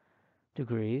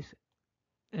 degrees,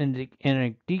 and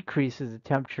it decreases the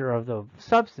temperature of the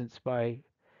substance by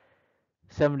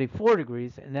 74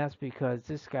 degrees, and that's because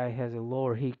this guy has a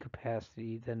lower heat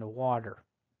capacity than the water.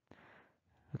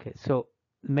 Okay, so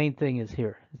the main thing is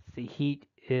here. The heat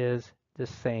is the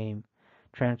same.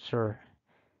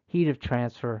 Heat of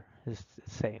transfer is the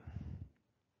same.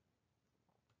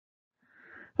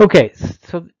 Okay,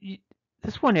 so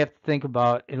this one you have to think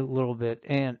about it a little bit,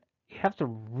 and you have to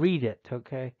read it,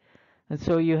 okay? And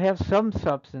so you have some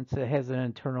substance that has an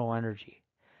internal energy.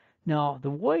 Now, the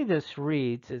way this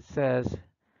reads, it says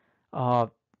uh,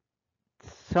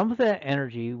 some of that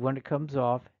energy, when it comes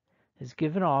off, is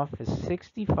given off as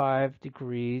 65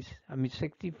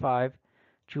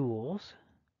 joules,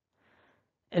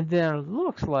 and then it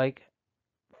looks like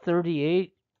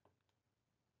 38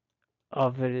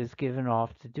 of it is given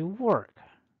off to do work.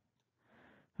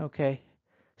 Okay,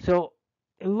 so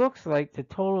it looks like the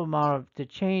total amount of the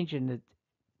change in the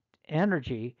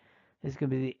energy is going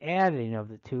to be the adding of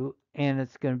the two, and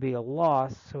it's going to be a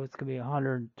loss, so it's going to be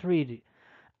 103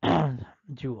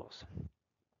 joules.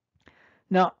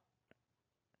 Now,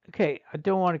 okay, I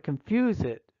don't want to confuse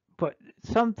it, but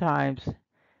sometimes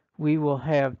we will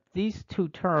have these two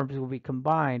terms will be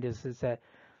combined. Is that,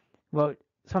 well,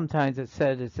 sometimes it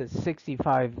said it's that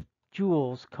 65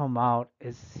 joules come out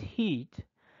as heat,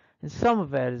 and some of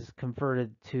that is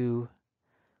converted to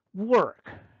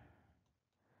work.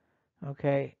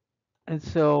 Okay, and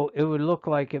so it would look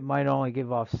like it might only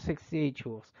give off 68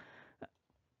 joules.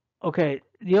 Okay,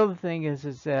 the other thing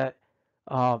is that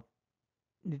uh,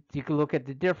 you can look at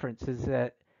the difference is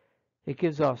that it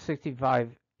gives off 65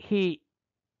 heat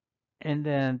and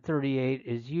then 38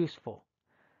 is useful.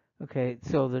 Okay,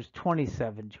 so there's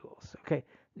 27 joules. Okay,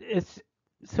 it's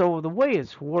so the way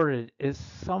it's worded is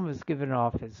some is given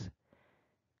off as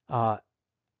uh,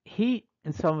 heat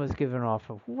and some is given off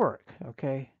of work.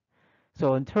 Okay,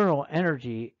 so internal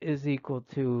energy is equal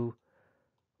to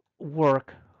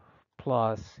work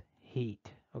plus heat.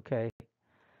 Okay,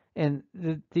 and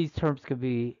these terms could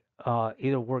be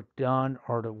either work done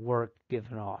or the work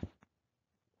given off.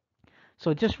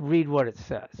 So just read what it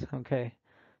says. Okay,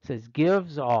 it says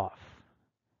gives off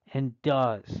and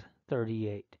does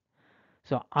 38.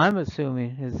 So I'm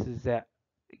assuming this is that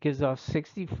it gives off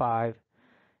 65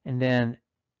 and then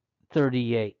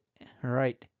 38, all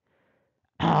right,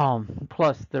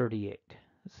 plus 38.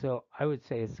 So I would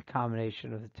say it's a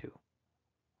combination of the two.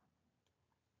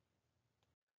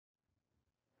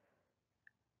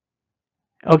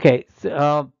 Okay,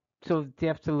 so you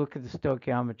have to look at the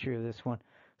stoichiometry of this one.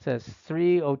 It says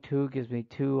 302 gives me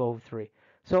 203.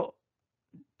 So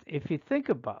if you think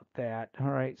about that, all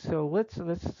right, so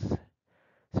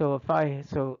so if I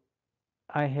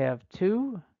have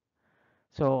 2,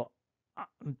 so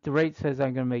the rate says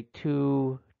I'm going to make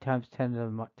 2 times 10 to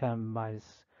the 10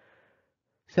 minus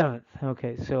 7th.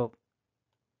 Okay, so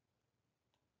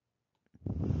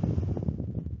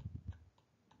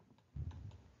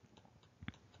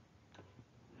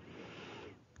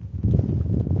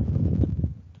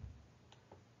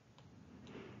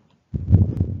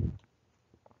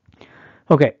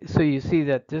okay, so you see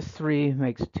that this 3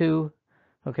 makes 2.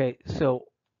 Okay, so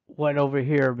what over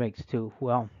here makes 2?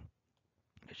 Well,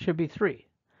 it should be 3. It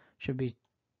should be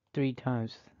 3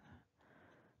 times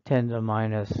 10 to the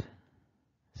minus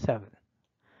 7.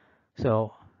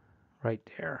 So right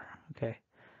there. Okay,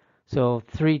 so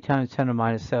 3 times 10 to the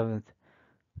minus 7th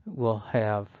will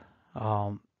have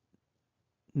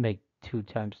make 2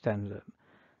 times 10 to the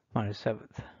minus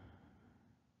 7th.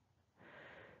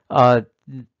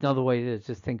 Another way to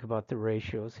just think about the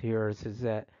ratios here is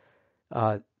that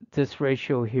this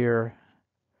ratio here,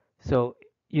 so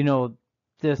you know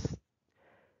this,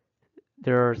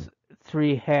 there's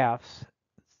 3/2.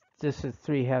 This is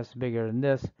 3/2 bigger than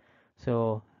this,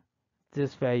 so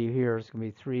this value here is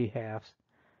going to be 3/2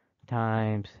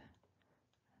 times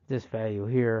this value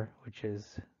here, which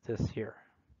is this here.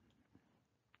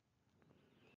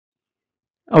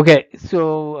 Okay,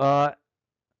 so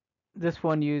this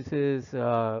one uses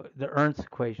the Ernst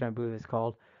equation, I believe it's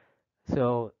called.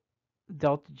 So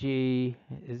delta G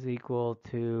is equal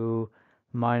to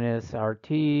minus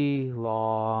RT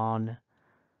ln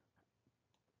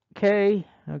K.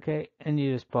 Okay, and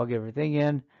you just plug everything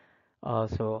in.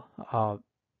 First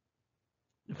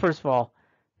of all,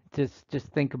 just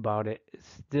think about it.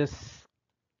 This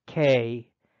K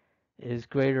is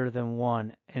greater than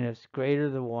 1, and if it's greater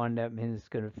than 1, that means it's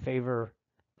going to favor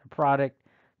the product.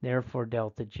 Therefore,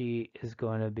 delta G is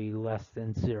going to be less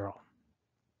than 0.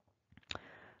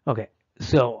 Okay,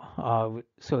 so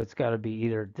it's got to be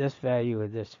either this value or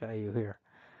this value here.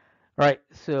 All right,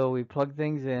 so we plug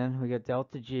things in. We get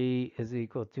delta G is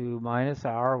equal to minus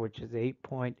R, which is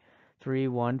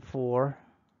 8.314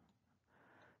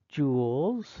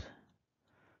 joules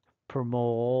per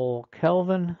mole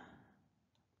Kelvin.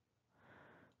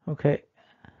 Okay.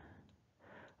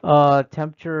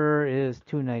 Temperature is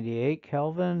 298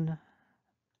 Kelvin.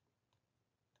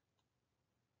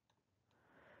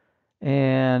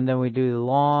 And then we do the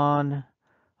ln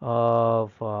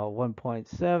of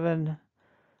 1.7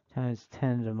 times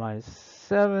 10 to the minus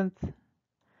 7th.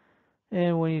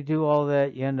 And when you do all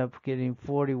that, you end up getting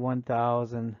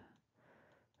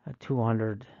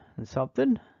 41,200 and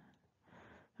something.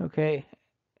 Okay.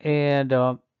 And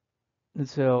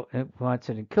so it wants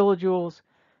it in kilojoules.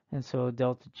 And so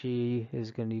delta G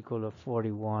is going to equal to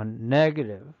 41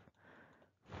 negative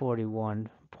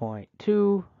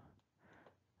 41.2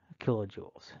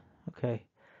 kilojoules. Okay.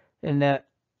 And that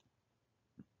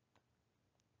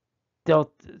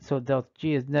delta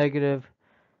G is negative,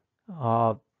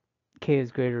 K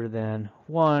is greater than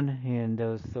 1, and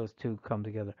those two come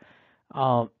together.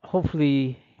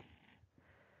 Hopefully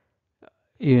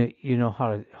you know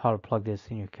how to plug this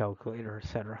in your calculator,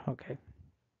 etc. Okay.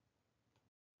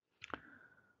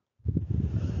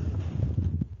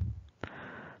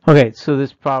 Okay, so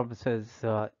this problem says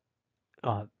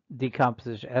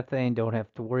decomposition ethane. Don't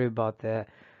have to worry about that.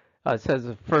 It says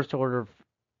the first order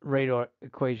rate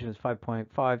equation is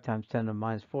 5.5 times 10 to the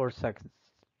minus 4 seconds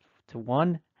to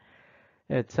 1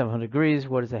 at 700 degrees.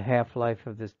 What is the half-life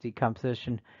of this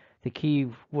decomposition? The key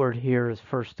word here is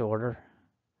first order.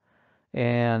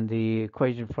 And the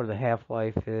equation for the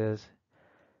half-life is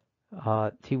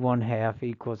T1 half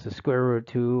equals the square root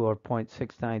 2 or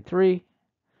 0.693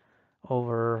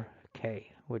 over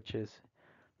K, which is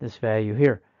this value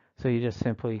here. So you just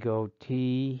simply go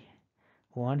T1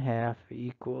 half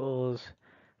equals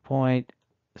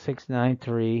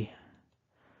 0.693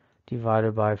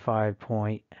 divided by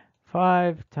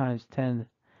 5.5 times 10 to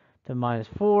the minus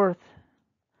 4th.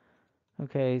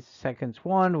 Okay, seconds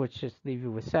 1, which just leave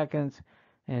you with seconds,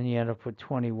 and you end up with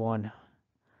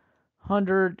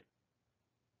 2100.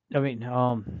 I mean,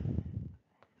 not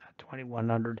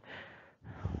 2100.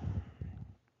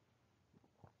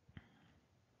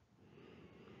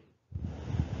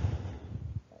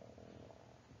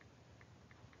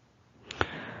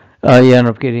 You end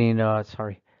up getting,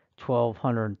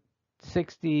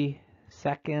 1260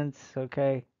 seconds.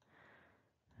 Okay.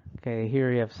 Okay,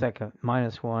 here you have second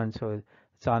minus 1, so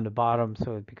it's on the bottom,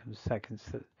 so it becomes seconds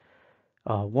to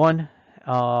 1.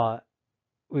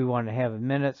 We want to have a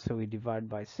minute, so we divide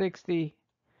by 60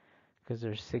 because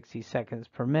there's 60 seconds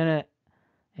per minute.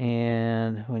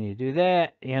 And when you do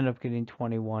that, you end up getting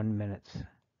 21 minutes.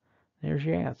 There's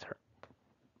your answer.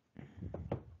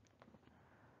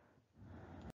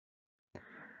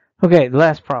 Okay, the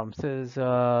last problem says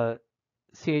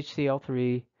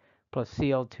CHCl3 plus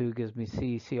Cl2 gives me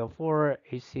CCl4,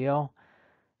 HCl,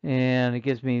 and it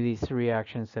gives me these three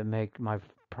reactions that make my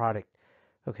product.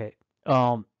 Okay,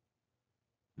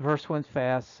 first one's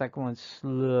fast, second one's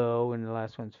slow, and the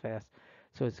last one's fast.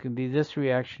 So it's going to be this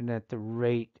reaction that the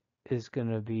rate is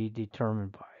going to be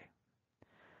determined by.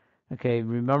 Okay,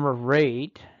 remember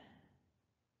rate,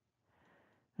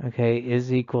 okay,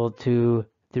 is equal to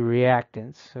the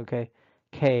reactants, okay,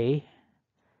 K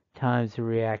times the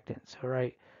reactants, all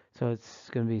right? So it's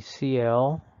going to be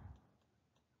Cl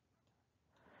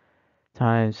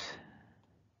times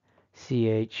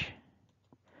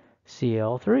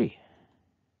CHCl3.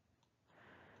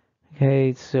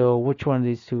 Okay, so which one of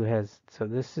these two has, so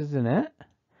this isn't it.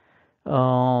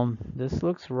 This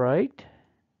looks right.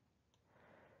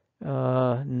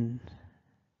 Okay,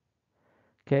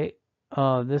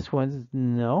 this one's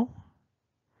no,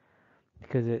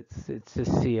 because it's a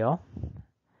Cl.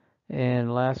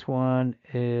 And last one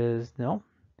is no,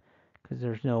 because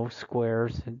there's no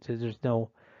squares. There's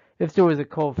no, if there was a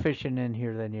coefficient in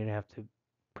here, then you'd have to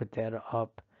put that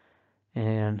up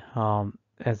and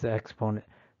as the exponent.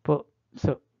 But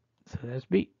so that's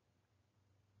B.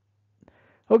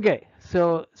 Okay,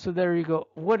 so there you go.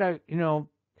 What there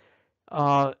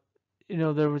was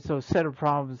a set of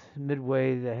problems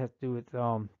midway that has to do with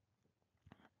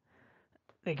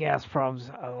the gas problems.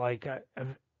 I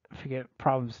forget,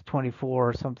 problems 24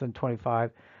 or something,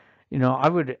 25. I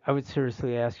would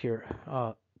seriously ask your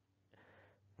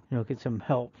get some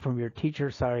help from your teacher.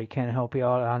 Sorry, can't help you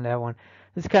out on that one.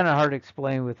 It's kind of hard to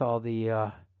explain with all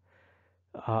the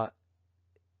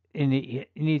you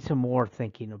need some more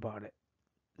thinking about it.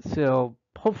 So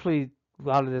hopefully a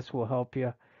lot of this will help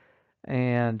you,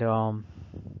 and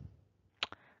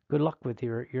good luck with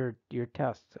your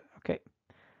test.